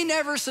they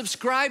never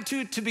subscribed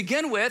to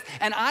begin with,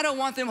 and I don't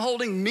want them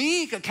holding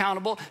me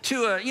accountable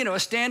to a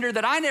standard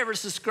that I never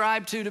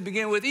subscribed to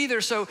begin with either.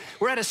 So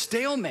we're at a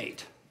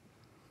stalemate.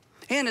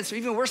 And it's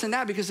even worse than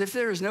that, because if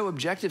there is no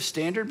objective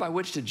standard by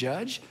which to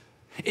judge,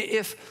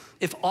 if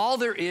all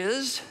there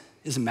is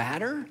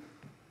matter,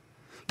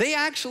 they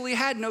actually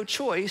had no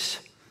choice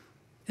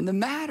in the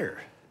matter,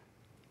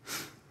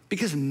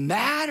 because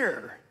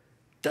matter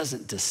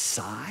doesn't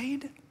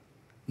decide.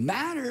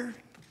 Matter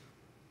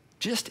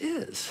just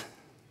is.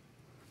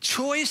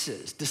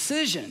 Choices,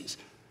 decisions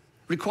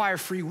require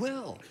free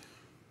will.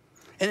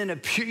 And in a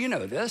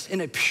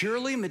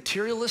purely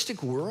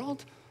materialistic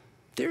world,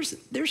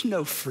 there's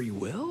no free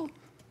will.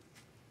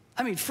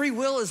 I mean, free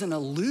will is an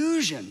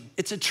illusion.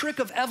 It's a trick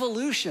of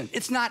evolution.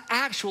 It's not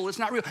actual, it's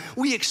not real.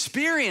 We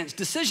experience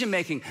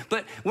decision-making,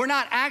 but we're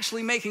not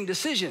actually making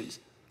decisions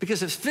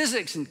because of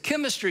physics and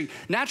chemistry,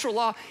 natural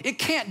law. It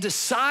can't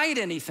decide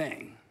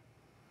anything.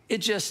 It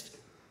just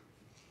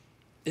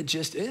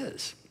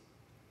is.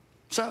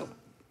 So,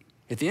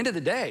 at the end of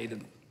the day,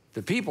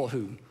 the people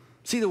who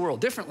see the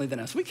world differently than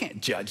us, we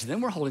can't judge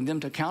them. We're holding them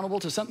accountable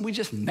to something we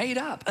just made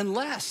up,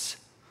 unless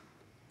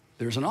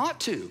there's an ought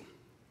to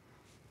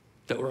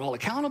that we're all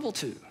accountable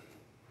to,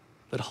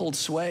 that holds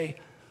sway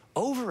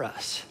over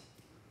us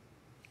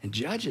and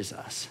judges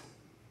us.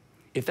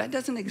 If that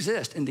doesn't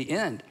exist, in the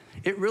end,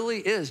 it really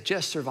is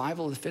just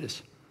survival of the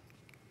fittest.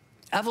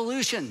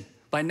 Evolution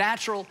by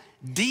natural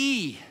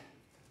deselection.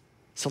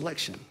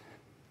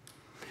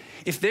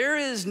 If there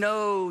is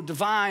no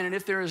divine, and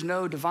if there is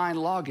no divine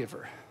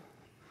lawgiver,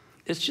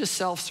 it's just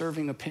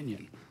self-serving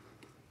opinion.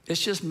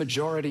 It's just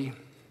majority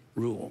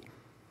rule.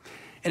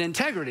 And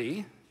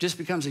integrity just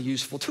becomes a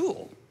useful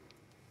tool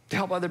to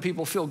help other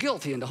people feel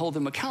guilty and to hold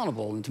them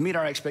accountable and to meet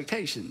our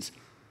expectations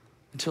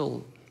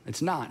until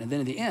it's not. And then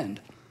in the end,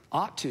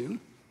 ought to,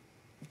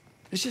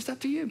 it's just up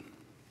to you.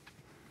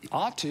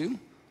 Ought to,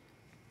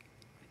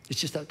 it's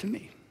just up to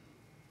me.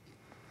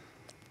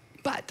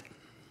 But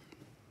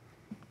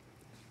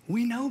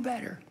we know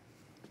better.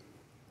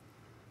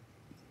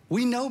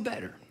 We know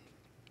better.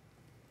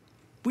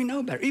 We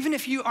know better. Even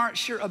if you aren't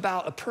sure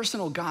about a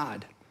personal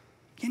God,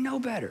 you know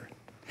better.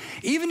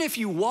 Even if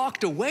you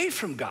walked away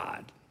from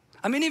God,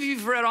 I mean, if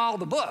you've read all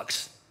the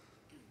books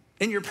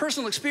in your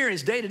personal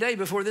experience day to day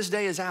before this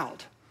day is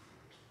out,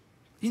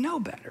 you know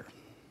better.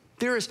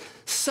 There is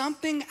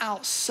something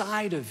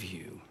outside of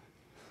you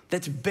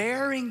that's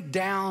bearing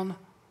down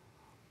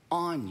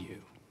on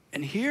you.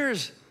 And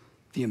here's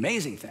the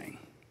amazing thing.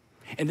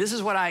 And this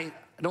is what I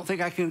don't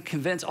think I can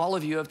convince all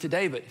of you of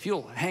today, but if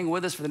you'll hang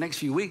with us for the next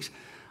few weeks,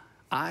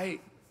 I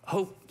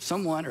hope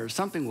someone or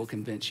something will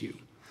convince you.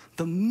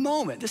 The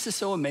moment, this is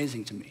so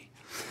amazing to me,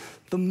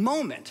 the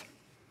moment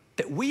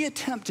that we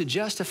attempt to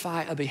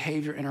justify a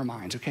behavior in our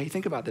minds, okay?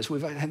 Think about this.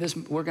 We've had this,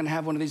 we're gonna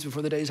have one of these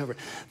before the day's over.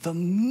 The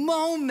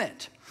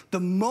moment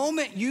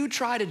you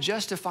try to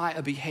justify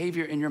a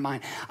behavior in your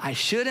mind, I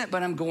shouldn't,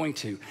 but I'm going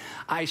to.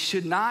 I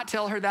should not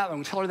tell her that, but I'm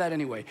gonna tell her that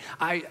anyway.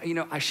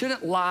 I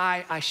shouldn't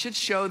lie, I should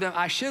show them,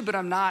 I should, but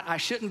I'm not, I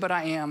shouldn't, but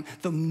I am.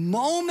 The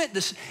moment,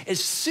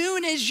 as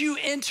soon as you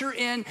enter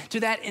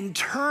into that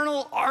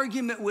internal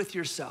argument with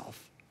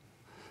yourself,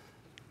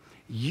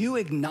 you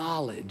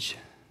acknowledge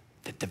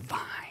the divine,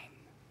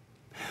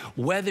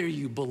 whether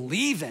you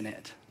believe in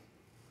it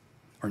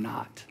or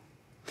not.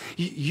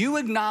 You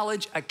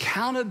acknowledge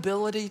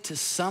accountability to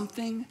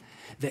something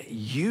that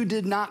you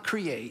did not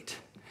create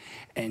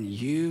and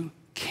you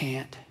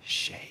can't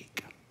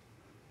shake.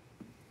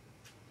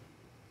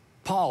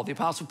 Paul, the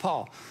Apostle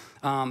Paul,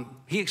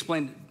 he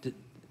explained it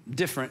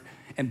different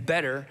and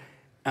better,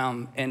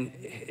 and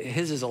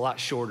his is a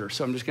lot shorter,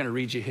 so I'm just gonna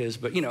read you his,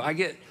 but I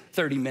get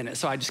 30 minutes,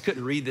 so I just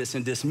couldn't read this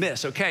and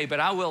dismiss, okay? But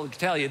I will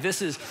tell you,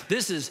 this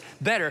is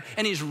better.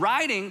 And he's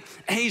writing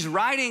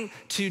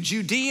to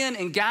Judean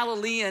and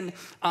Galilean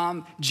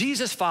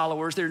Jesus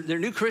followers, they're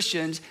new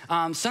Christians,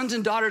 sons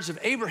and daughters of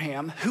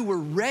Abraham, who were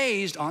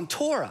raised on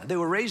Torah. They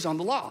were raised on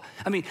the law.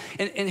 I mean,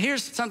 and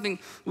here's something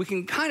we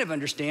can kind of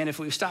understand if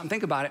we stop and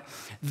think about it.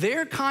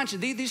 Their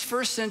conscience, these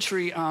first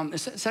century,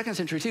 second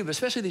century too, but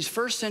especially these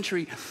first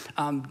century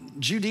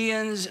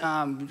Judeans,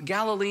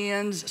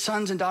 Galileans,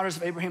 sons and daughters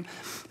of Abraham,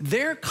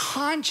 their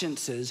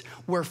consciences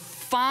were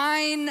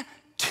fine-tuned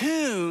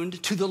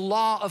to the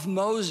law of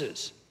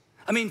Moses.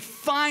 I mean,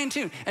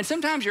 fine-tuned. And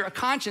sometimes your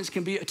conscience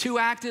can be too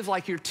active,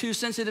 like you're too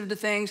sensitive to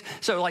things.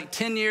 So like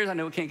 10 years, I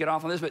know we can't get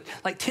off on this, but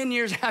like 10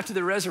 years after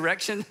the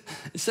resurrection,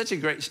 it's such a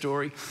great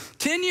story.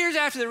 10 years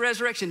after the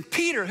resurrection,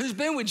 Peter, who's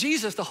been with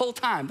Jesus the whole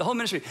time, the whole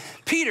ministry,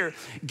 Peter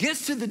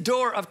gets to the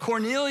door of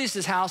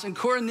Cornelius' house, and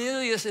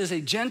Cornelius is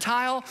a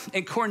Gentile,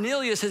 and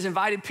Cornelius has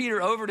invited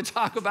Peter over to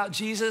talk about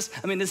Jesus.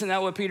 I mean, isn't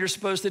that what Peter's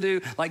supposed to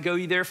do? Like, go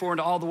ye therefore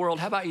into all the world.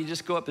 How about you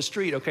just go up the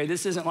street, okay?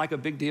 This isn't like a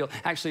big deal.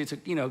 Actually, it's a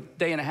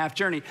day and a half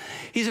journey.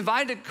 He's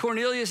invited to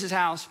Cornelius'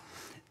 house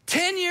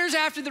 10 years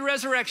after the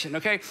resurrection,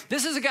 okay?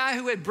 This is a guy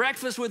who had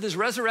breakfast with his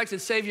resurrected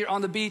Savior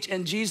on the beach,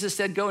 and Jesus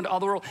said, go into all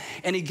the world.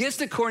 And he gets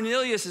to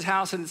Cornelius'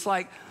 house, and it's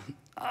like,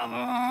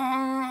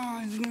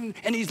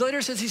 and he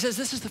later says,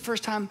 this is the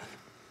first time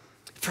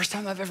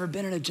I've ever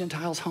been in a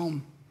Gentile's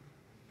home.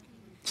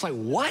 It's like,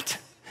 what?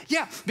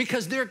 Yeah,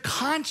 because their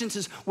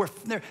consciences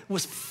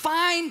was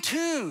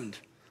fine-tuned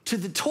to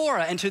the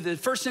Torah and to the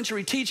first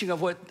century teaching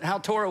of how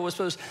Torah was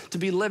supposed to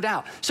be lived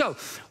out. So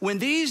when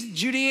these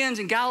Judeans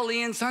and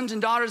Galileans, sons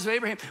and daughters of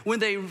Abraham, when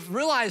they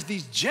realize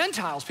these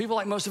Gentiles, people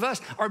like most of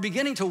us, are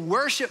beginning to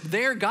worship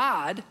their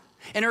God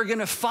and are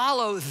gonna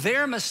follow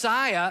their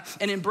Messiah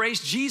and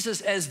embrace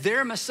Jesus as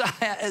their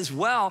Messiah as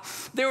well,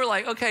 they were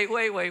like, okay,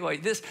 wait.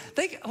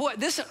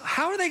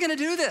 How are they gonna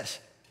do this?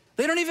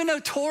 They don't even know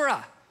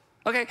Torah,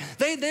 okay?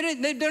 They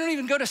don't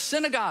even go to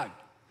synagogue.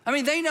 I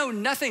mean, they know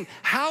nothing.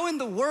 How in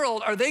the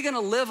world are they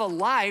gonna live a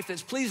life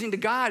that's pleasing to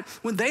God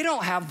when they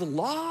don't have the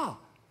law?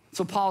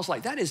 So Paul's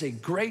like, that is a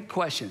great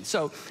question.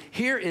 So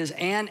here is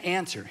an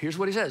answer. Here's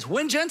what he says.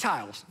 When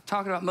Gentiles,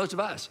 talking about most of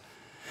us,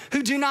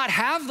 who do not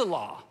have the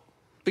law,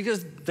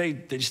 because they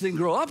just didn't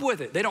grow up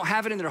with it. They don't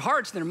have it in their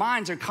hearts, their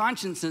minds, their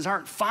consciences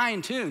aren't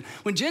fine-tuned.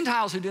 When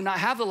Gentiles who do not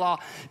have the law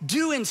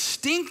do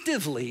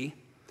instinctively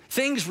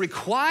things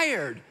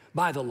required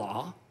by the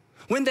law,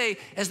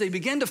 as they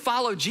begin to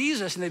follow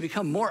Jesus and they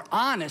become more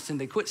honest and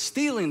they quit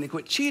stealing, they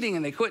quit cheating,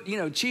 and they quit,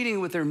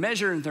 cheating with their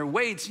measure and their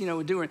weights,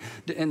 doing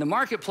in the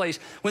marketplace,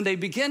 when they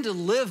begin to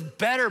live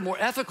better, more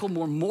ethical,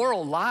 more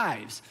moral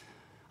lives,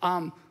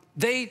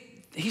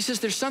 he says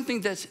there's something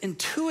that's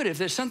intuitive.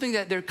 There's something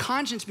that their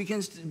conscience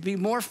begins to be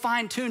more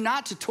fine-tuned,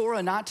 not to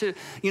Torah, not to,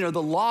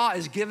 the law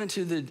is given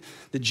to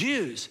the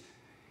Jews.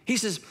 He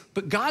says,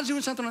 but God's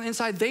doing something on the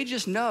inside. They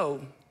just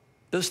know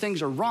those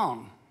things are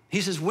wrong. He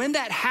says, when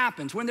that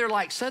happens, when they're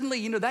like,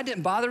 suddenly, that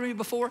didn't bother me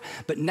before,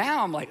 but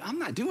now I'm like, I'm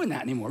not doing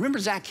that anymore. Remember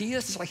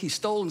Zacchaeus? It's like he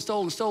stole and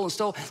stole and stole and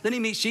stole. Then he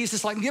meets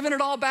Jesus, like, I'm giving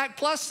it all back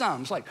plus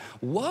some. It's like,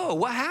 whoa,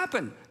 what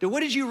happened? What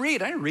did you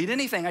read? I didn't read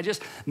anything. I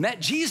just met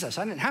Jesus.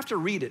 I didn't have to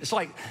read it. It's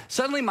like,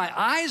 suddenly my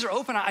eyes are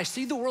open. I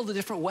see the world a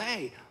different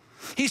way.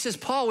 He says,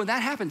 Paul, when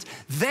that happens,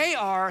 they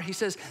are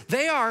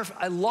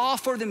a law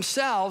for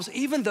themselves,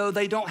 even though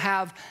they don't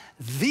have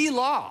the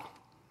law.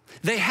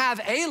 They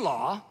have a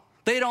law.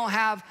 They don't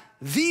have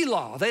the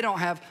law. They don't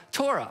have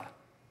Torah.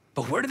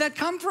 But where did that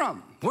come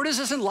from? Where does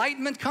this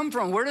enlightenment come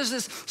from? Where does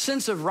this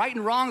sense of right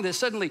and wrong that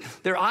suddenly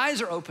their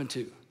eyes are open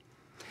to?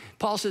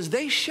 Paul says,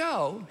 they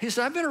show, he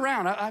said, I've been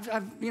around.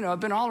 I've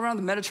been all around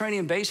the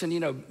Mediterranean basin,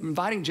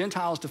 inviting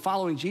Gentiles to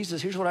following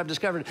Jesus. Here's what I've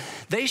discovered.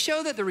 They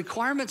show that the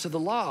requirements of the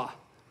law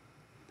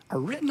are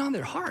written on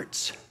their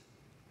hearts.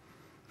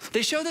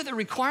 They show that the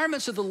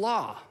requirements of the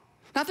law,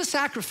 not the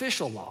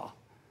sacrificial law,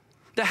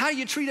 the how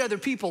you treat other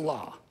people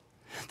law,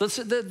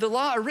 the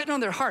law are written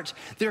on their hearts.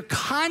 Their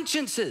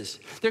consciences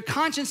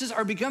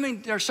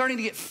are starting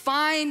to get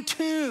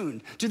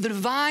fine-tuned to the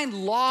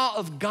divine law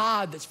of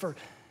God that's for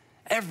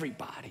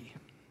everybody.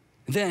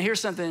 And then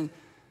here's something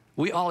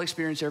we all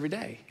experience every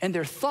day. And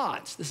their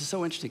thoughts, this is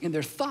so interesting, and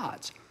their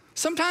thoughts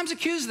sometimes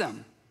accuse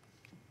them.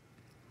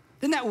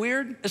 Isn't that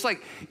weird? It's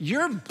like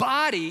your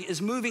body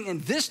is moving in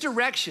this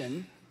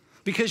direction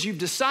because you've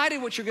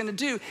decided what you're gonna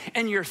do,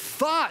 and your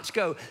thoughts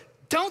go,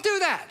 don't do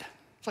that.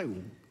 It's like,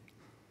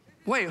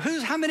 wait,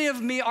 how many of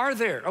me are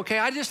there? Okay,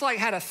 I just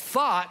had a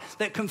thought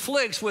that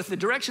conflicts with the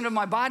direction of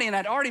my body, and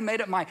I'd already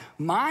made up my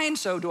mind,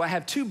 so do I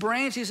have two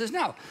brains? He says,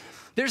 no,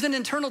 there's an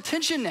internal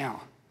tension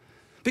now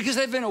because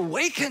they've been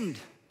awakened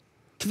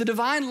to the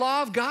divine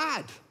law of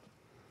God.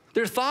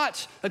 Their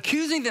thoughts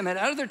accusing them, and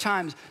at other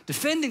times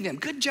defending them.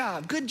 Good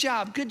job, good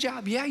job, good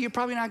job. Yeah, you're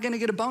probably not gonna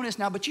get a bonus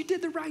now, but you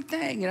did the right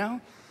thing,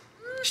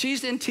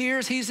 She's in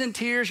tears, he's in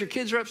tears, your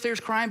kids are upstairs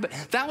crying, but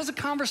that was a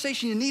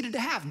conversation you needed to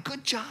have.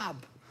 Good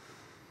job.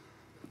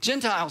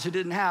 Gentiles who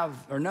didn't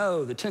have or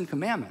know the 10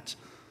 Commandments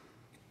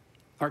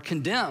are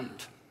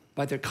condemned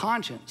by their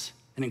conscience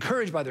and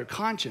encouraged by their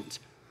conscience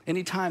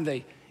anytime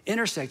they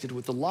intersected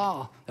with the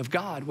law of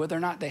God, whether or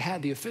not they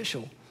had the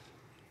official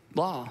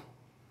law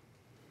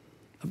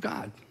of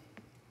God.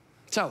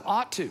 So,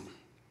 ought to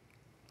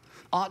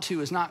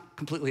is not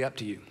completely up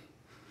to you.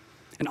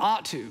 And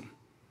ought to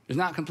is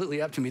not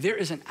completely up to me. There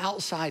is an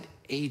outside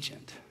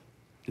agent.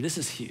 And this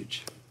is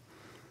huge.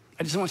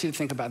 I just want you to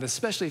think about this,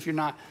 especially if you're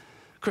not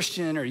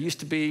Christian or used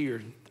to be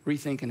or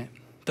rethinking it.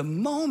 The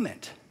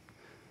moment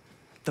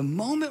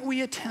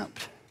we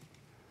attempt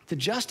to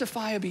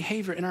justify a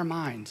behavior in our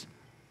minds,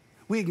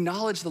 we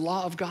acknowledge the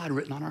law of God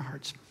written on our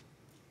hearts.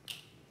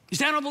 You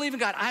say, I don't believe in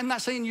God. I'm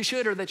not saying you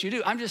should or that you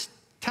do. I'm just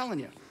telling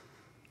you.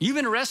 You've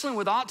been wrestling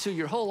with ought to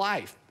your whole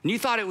life. And you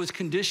thought it was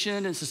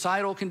conditioned and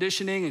societal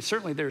conditioning, and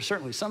certainly there's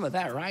certainly some of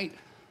that, right?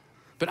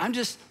 But I'm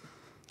just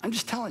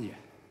telling you.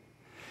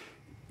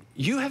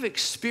 You have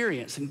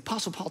experienced, and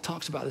Apostle Paul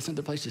talks about this in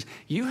other places,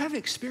 you have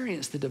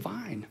experienced the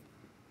divine.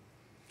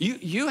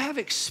 You have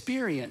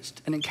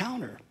experienced an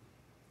encounter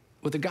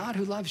with a God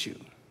who loves you,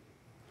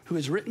 who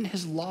has written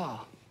his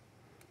law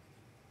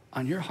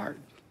on your heart.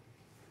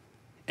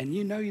 And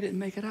you know you didn't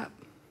make it up.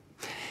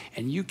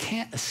 And you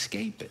can't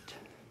escape it.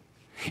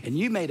 And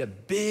you made a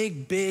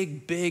big,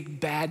 big, big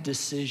bad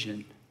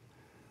decision.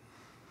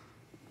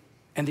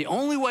 And the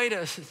only way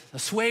to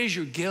assuage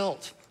your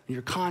guilt and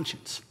your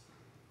conscience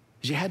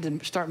is you had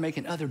to start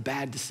making other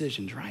bad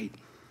decisions, right?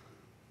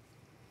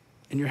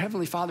 And your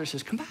Heavenly Father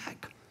says, come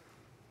back.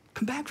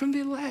 Come back from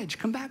the ledge.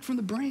 Come back from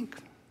the brink.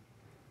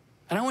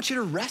 And I want you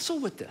to wrestle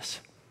with this.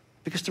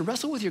 Because to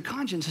wrestle with your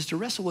conscience is to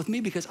wrestle with me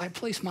because I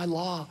place my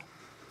law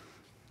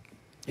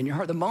in your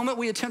heart. The moment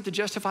we attempt to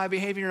justify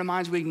behavior in our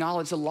minds, we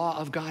acknowledge the law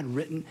of God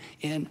written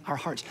in our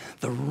hearts.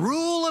 The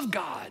rule of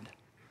God,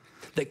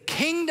 the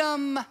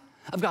kingdom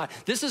of God.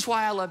 This is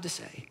why I love to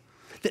say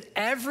that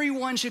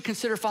everyone should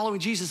consider following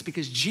Jesus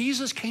because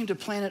Jesus came to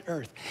planet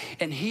Earth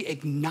and he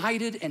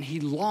ignited and he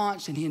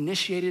launched and he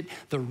initiated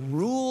the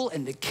rule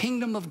and the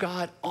kingdom of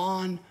God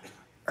on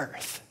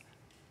earth.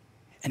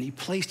 And he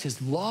placed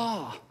his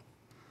law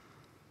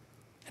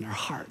in our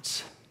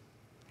hearts.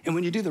 And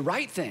when you do the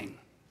right thing,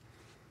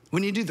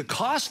 when you do the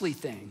costly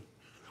thing,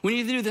 when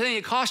you do the thing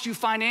that costs you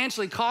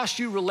financially, costs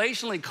you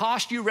relationally,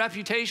 costs you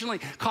reputationally,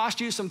 costs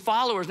you some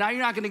followers, now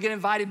you're not going to get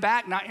invited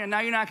back. Now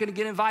you're not going to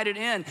get invited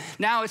in.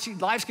 Now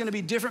life's going to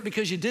be different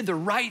because you did the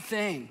right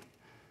thing.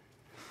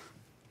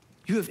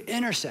 You have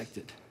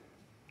intersected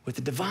with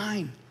the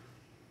divine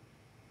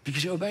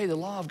because you obey the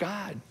law of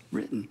God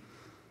written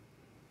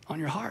on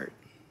your heart.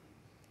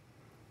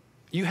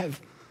 You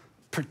have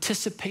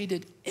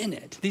participated in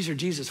it. These are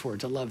Jesus'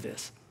 words. I love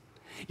this.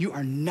 You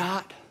are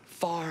not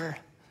far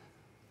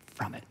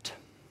from it.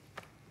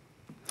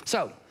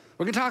 So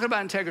we're going to talk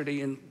about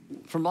integrity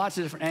from lots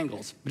of different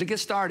angles. But to get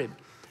started,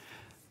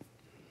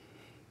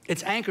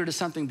 it's anchored to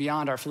something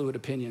beyond our fluid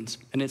opinions.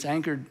 And it's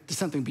anchored to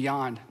something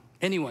beyond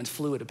anyone's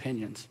fluid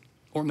opinions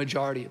or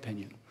majority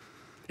opinion.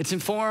 It's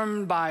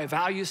informed by a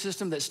value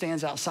system that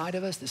stands outside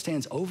of us, that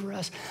stands over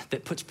us,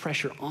 that puts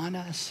pressure on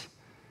us.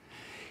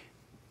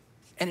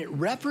 And it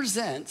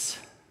represents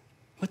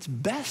what's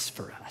best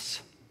for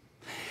us.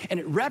 And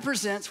it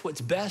represents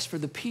what's best for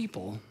the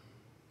people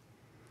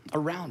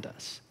around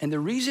us. And the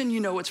reason you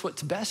know it's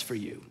what's best for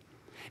you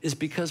is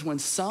because when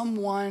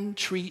someone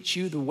treats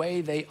you the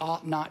way they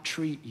ought not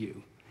treat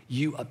you,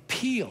 you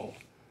appeal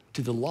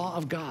to the law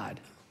of God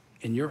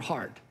in your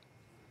heart.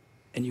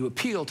 And you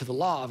appeal to the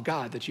law of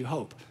God that you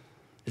hope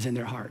is in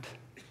their heart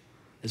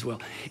as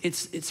well.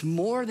 It's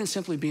more than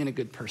simply being a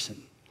good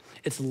person.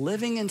 It's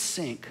living in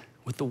sync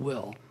with the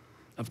will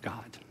of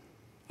God.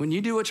 When you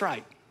do what's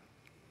right,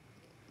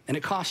 and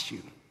it costs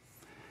you,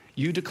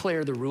 you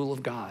declare the rule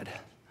of God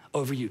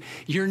over you.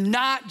 You're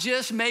not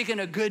just making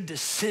a good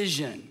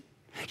decision.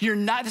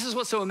 This is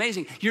what's so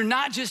amazing. You're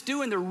not just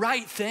doing the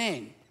right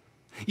thing.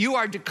 You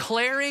are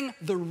declaring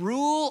the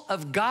rule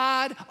of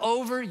God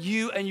over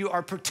you, and you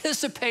are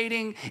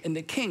participating in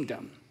the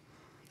kingdom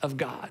of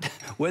God,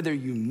 whether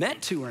you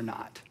meant to or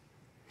not,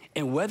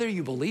 and whether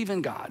you believe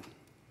in God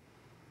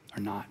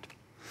or not.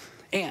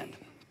 And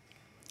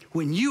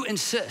when you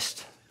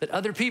insist that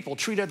other people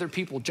treat other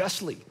people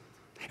justly,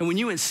 and when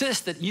you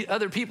insist that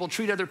other people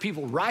treat other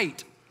people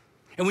right,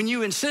 and when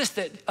you insist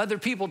that other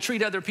people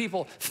treat other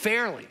people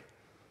fairly,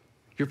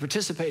 you're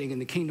participating in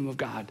the kingdom of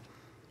God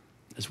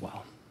as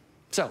well.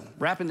 So,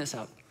 wrapping this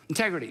up,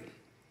 integrity.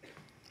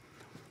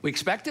 We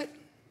expect it.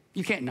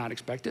 You can't not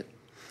expect it.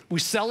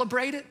 We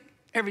celebrate it.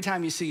 Every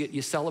time you see it,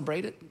 you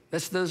celebrate it.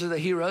 Those are the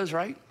heroes,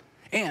 right?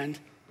 And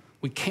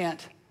we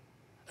can't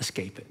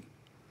escape it.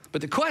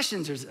 But the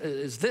questions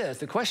is this.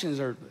 The questions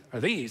are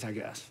these, I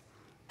guess.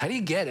 How do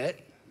you get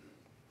it?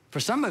 For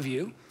some of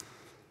you,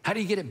 how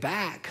do you get it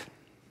back?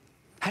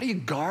 How do you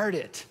guard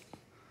it?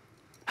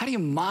 How do you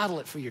model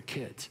it for your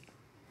kids?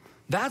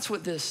 That's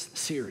what this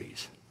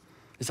series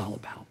is all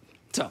about.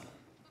 So,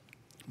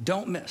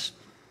 don't miss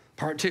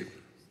part 2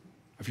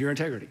 of Your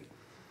Integrity,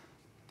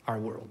 Our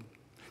World.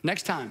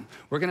 Next time,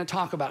 we're going to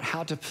talk about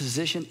how to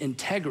position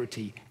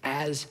integrity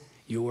as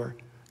your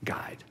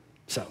guide.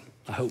 So,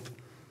 I hope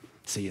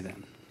see you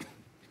then.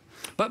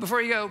 But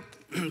before you go,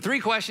 3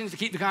 questions to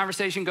keep the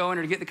conversation going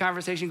or to get the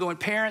conversation going.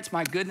 Parents,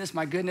 my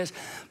goodness,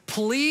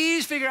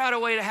 please figure out a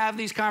way to have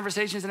these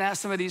conversations and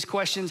ask some of these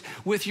questions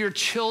with your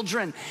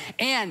children.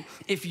 And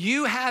if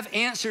you have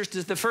answers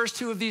to the first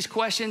 2 of these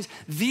questions,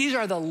 these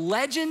are the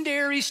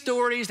legendary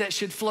stories that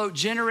should float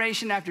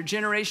generation after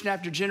generation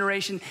after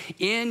generation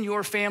in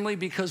your family,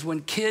 because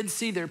when kids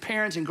see their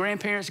parents and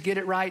grandparents get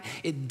it right,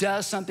 it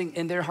does something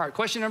in their heart.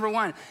 Question number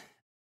 1.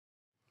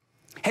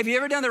 Have you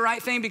ever done the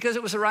right thing because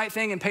it was the right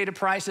thing and paid a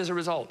price as a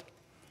result?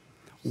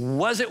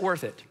 Was it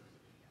worth it?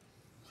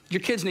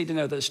 Your kids need to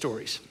know those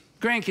stories.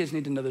 Grandkids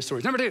need to know those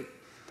stories. Number 2,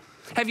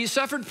 have you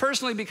suffered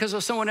personally because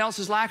of someone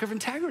else's lack of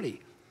integrity?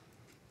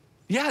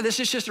 Yeah, this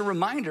is just a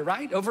reminder,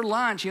 right? Over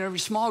lunch, every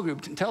small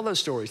group, tell those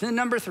stories. And then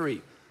number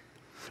 3,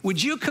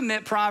 would you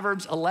commit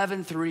Proverbs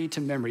 11:3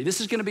 to memory?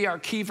 This is gonna be our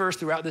key verse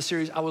throughout this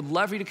series. I would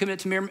love for you to commit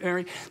to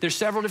memory. There's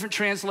several different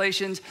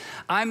translations.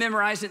 I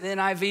memorized it in the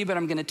NIV, but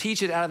I'm gonna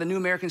teach it out of the New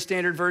American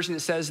Standard Version. It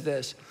says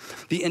this: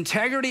 the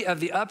integrity of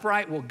the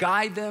upright will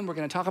guide them. We're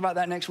gonna talk about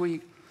that next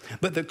week.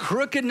 But the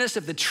crookedness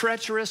of the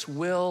treacherous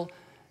will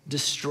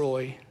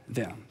destroy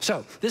them.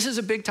 So this is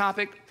a big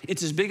topic.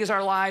 It's as big as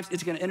our lives.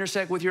 It's gonna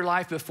intersect with your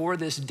life before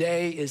this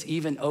day is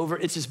even over.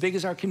 It's as big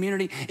as our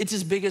community. It's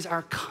as big as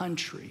our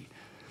country.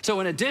 So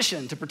in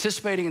addition to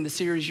participating in the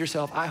series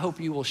yourself, I hope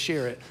you will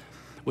share it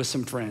with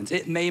some friends.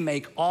 It may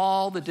make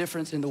all the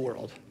difference in the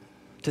world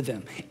to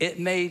them. It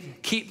may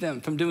keep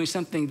them from doing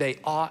something they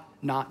ought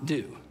not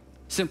do,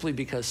 simply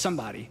because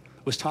somebody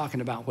was talking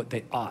about what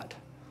they ought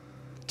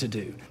to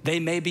do. They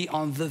may be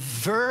on the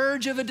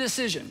verge of a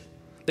decision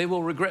they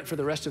will regret for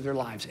the rest of their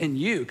lives, and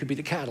you could be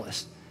the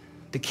catalyst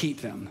to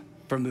keep them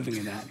from moving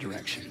in that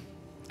direction.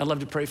 I'd love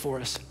to pray for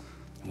us,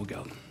 and we'll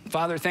go.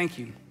 Father, thank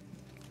you.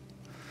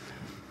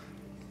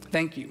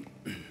 Thank you.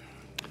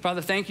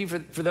 Father, thank you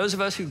for those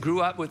of us who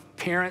grew up with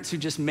parents who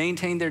just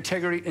maintained their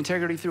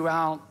integrity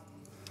throughout.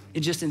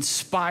 It just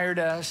inspired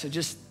us. It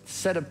just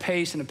set a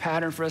pace and a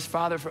pattern for us.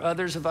 Father, for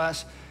others of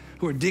us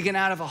who are digging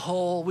out of a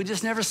hole, we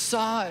just never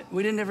saw it.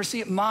 We didn't ever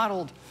see it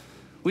modeled.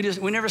 We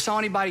never saw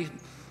anybody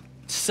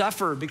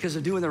suffer because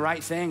of doing the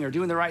right thing, or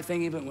doing the right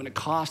thing even when it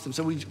cost them.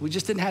 So we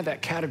just didn't have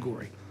that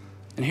category.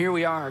 And here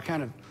we are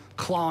kind of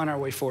clawing our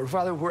way forward.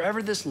 Father,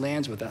 wherever this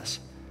lands with us,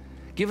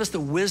 give us the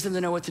wisdom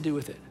to know what to do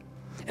with it.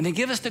 And then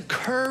give us the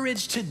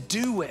courage to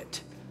do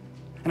it.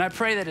 And I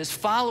pray that as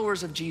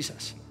followers of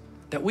Jesus,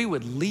 that we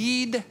would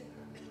lead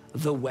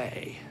the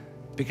way,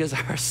 because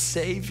our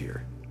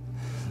Savior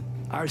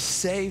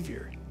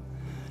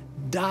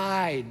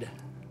died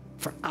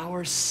for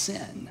our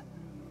sin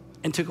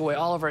and took away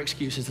all of our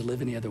excuses to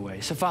live any other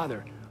way. So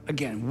Father,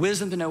 again,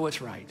 wisdom to know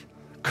what's right,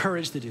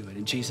 courage to do it.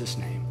 In Jesus'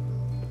 name,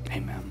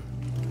 amen.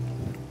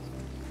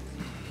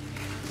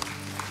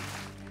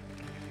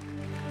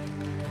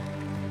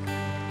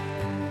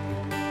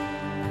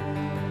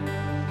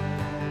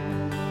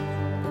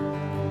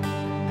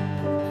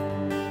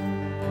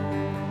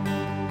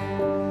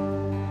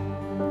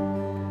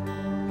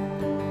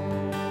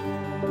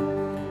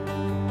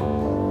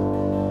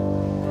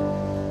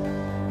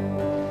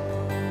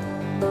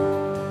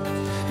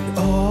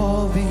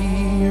 All the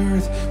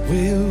earth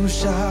will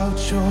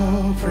shout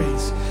your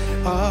praise.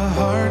 Our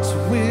hearts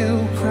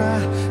will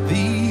cry.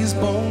 These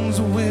bones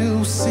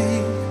will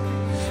sing.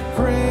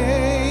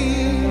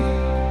 Great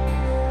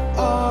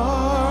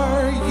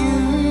are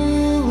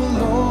you,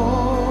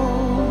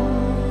 Lord.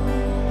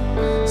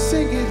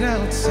 Sing it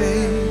out,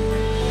 sing.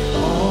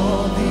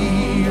 All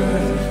the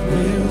earth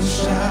will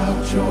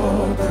shout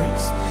your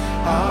praise.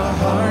 Our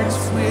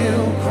hearts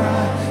will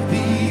cry.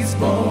 These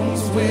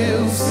bones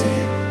will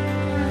sing.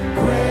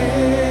 Great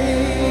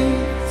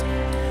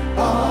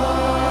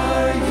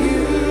are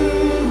you,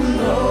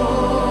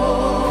 Lord.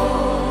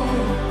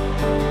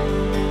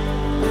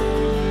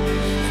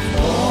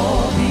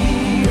 All the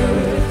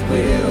earth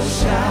will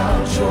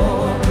shout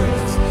your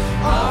praise.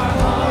 Our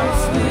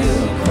hearts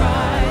will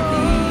cry.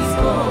 These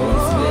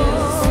bones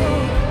will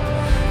sing.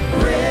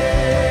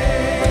 Great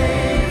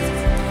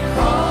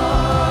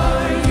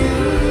are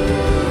you,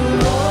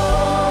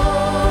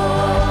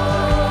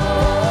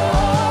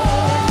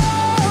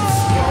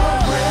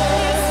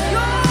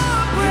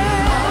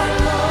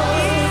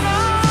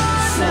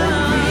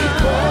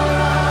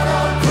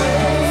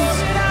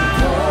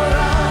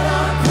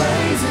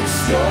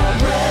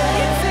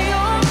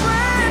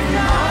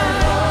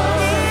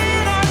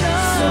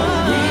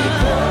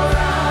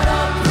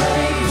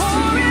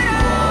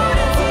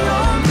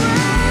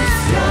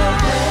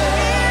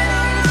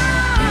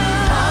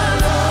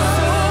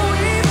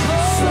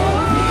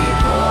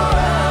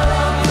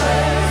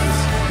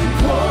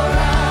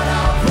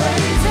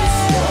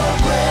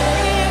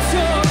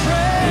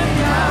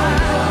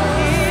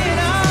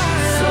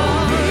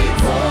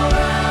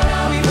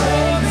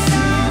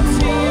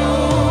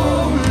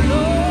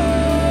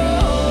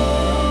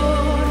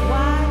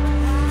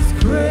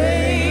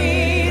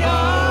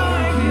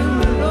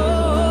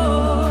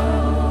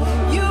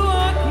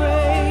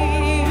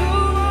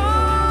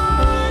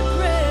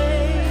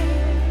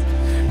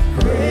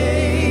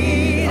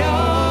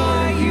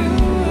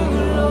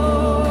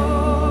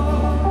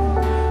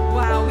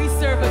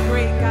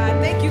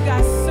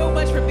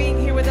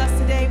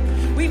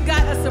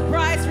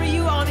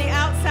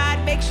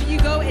 Make sure you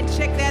go and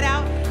check that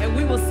out, and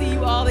we will see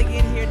you all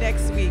again here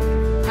next week.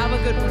 Have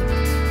a good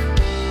one.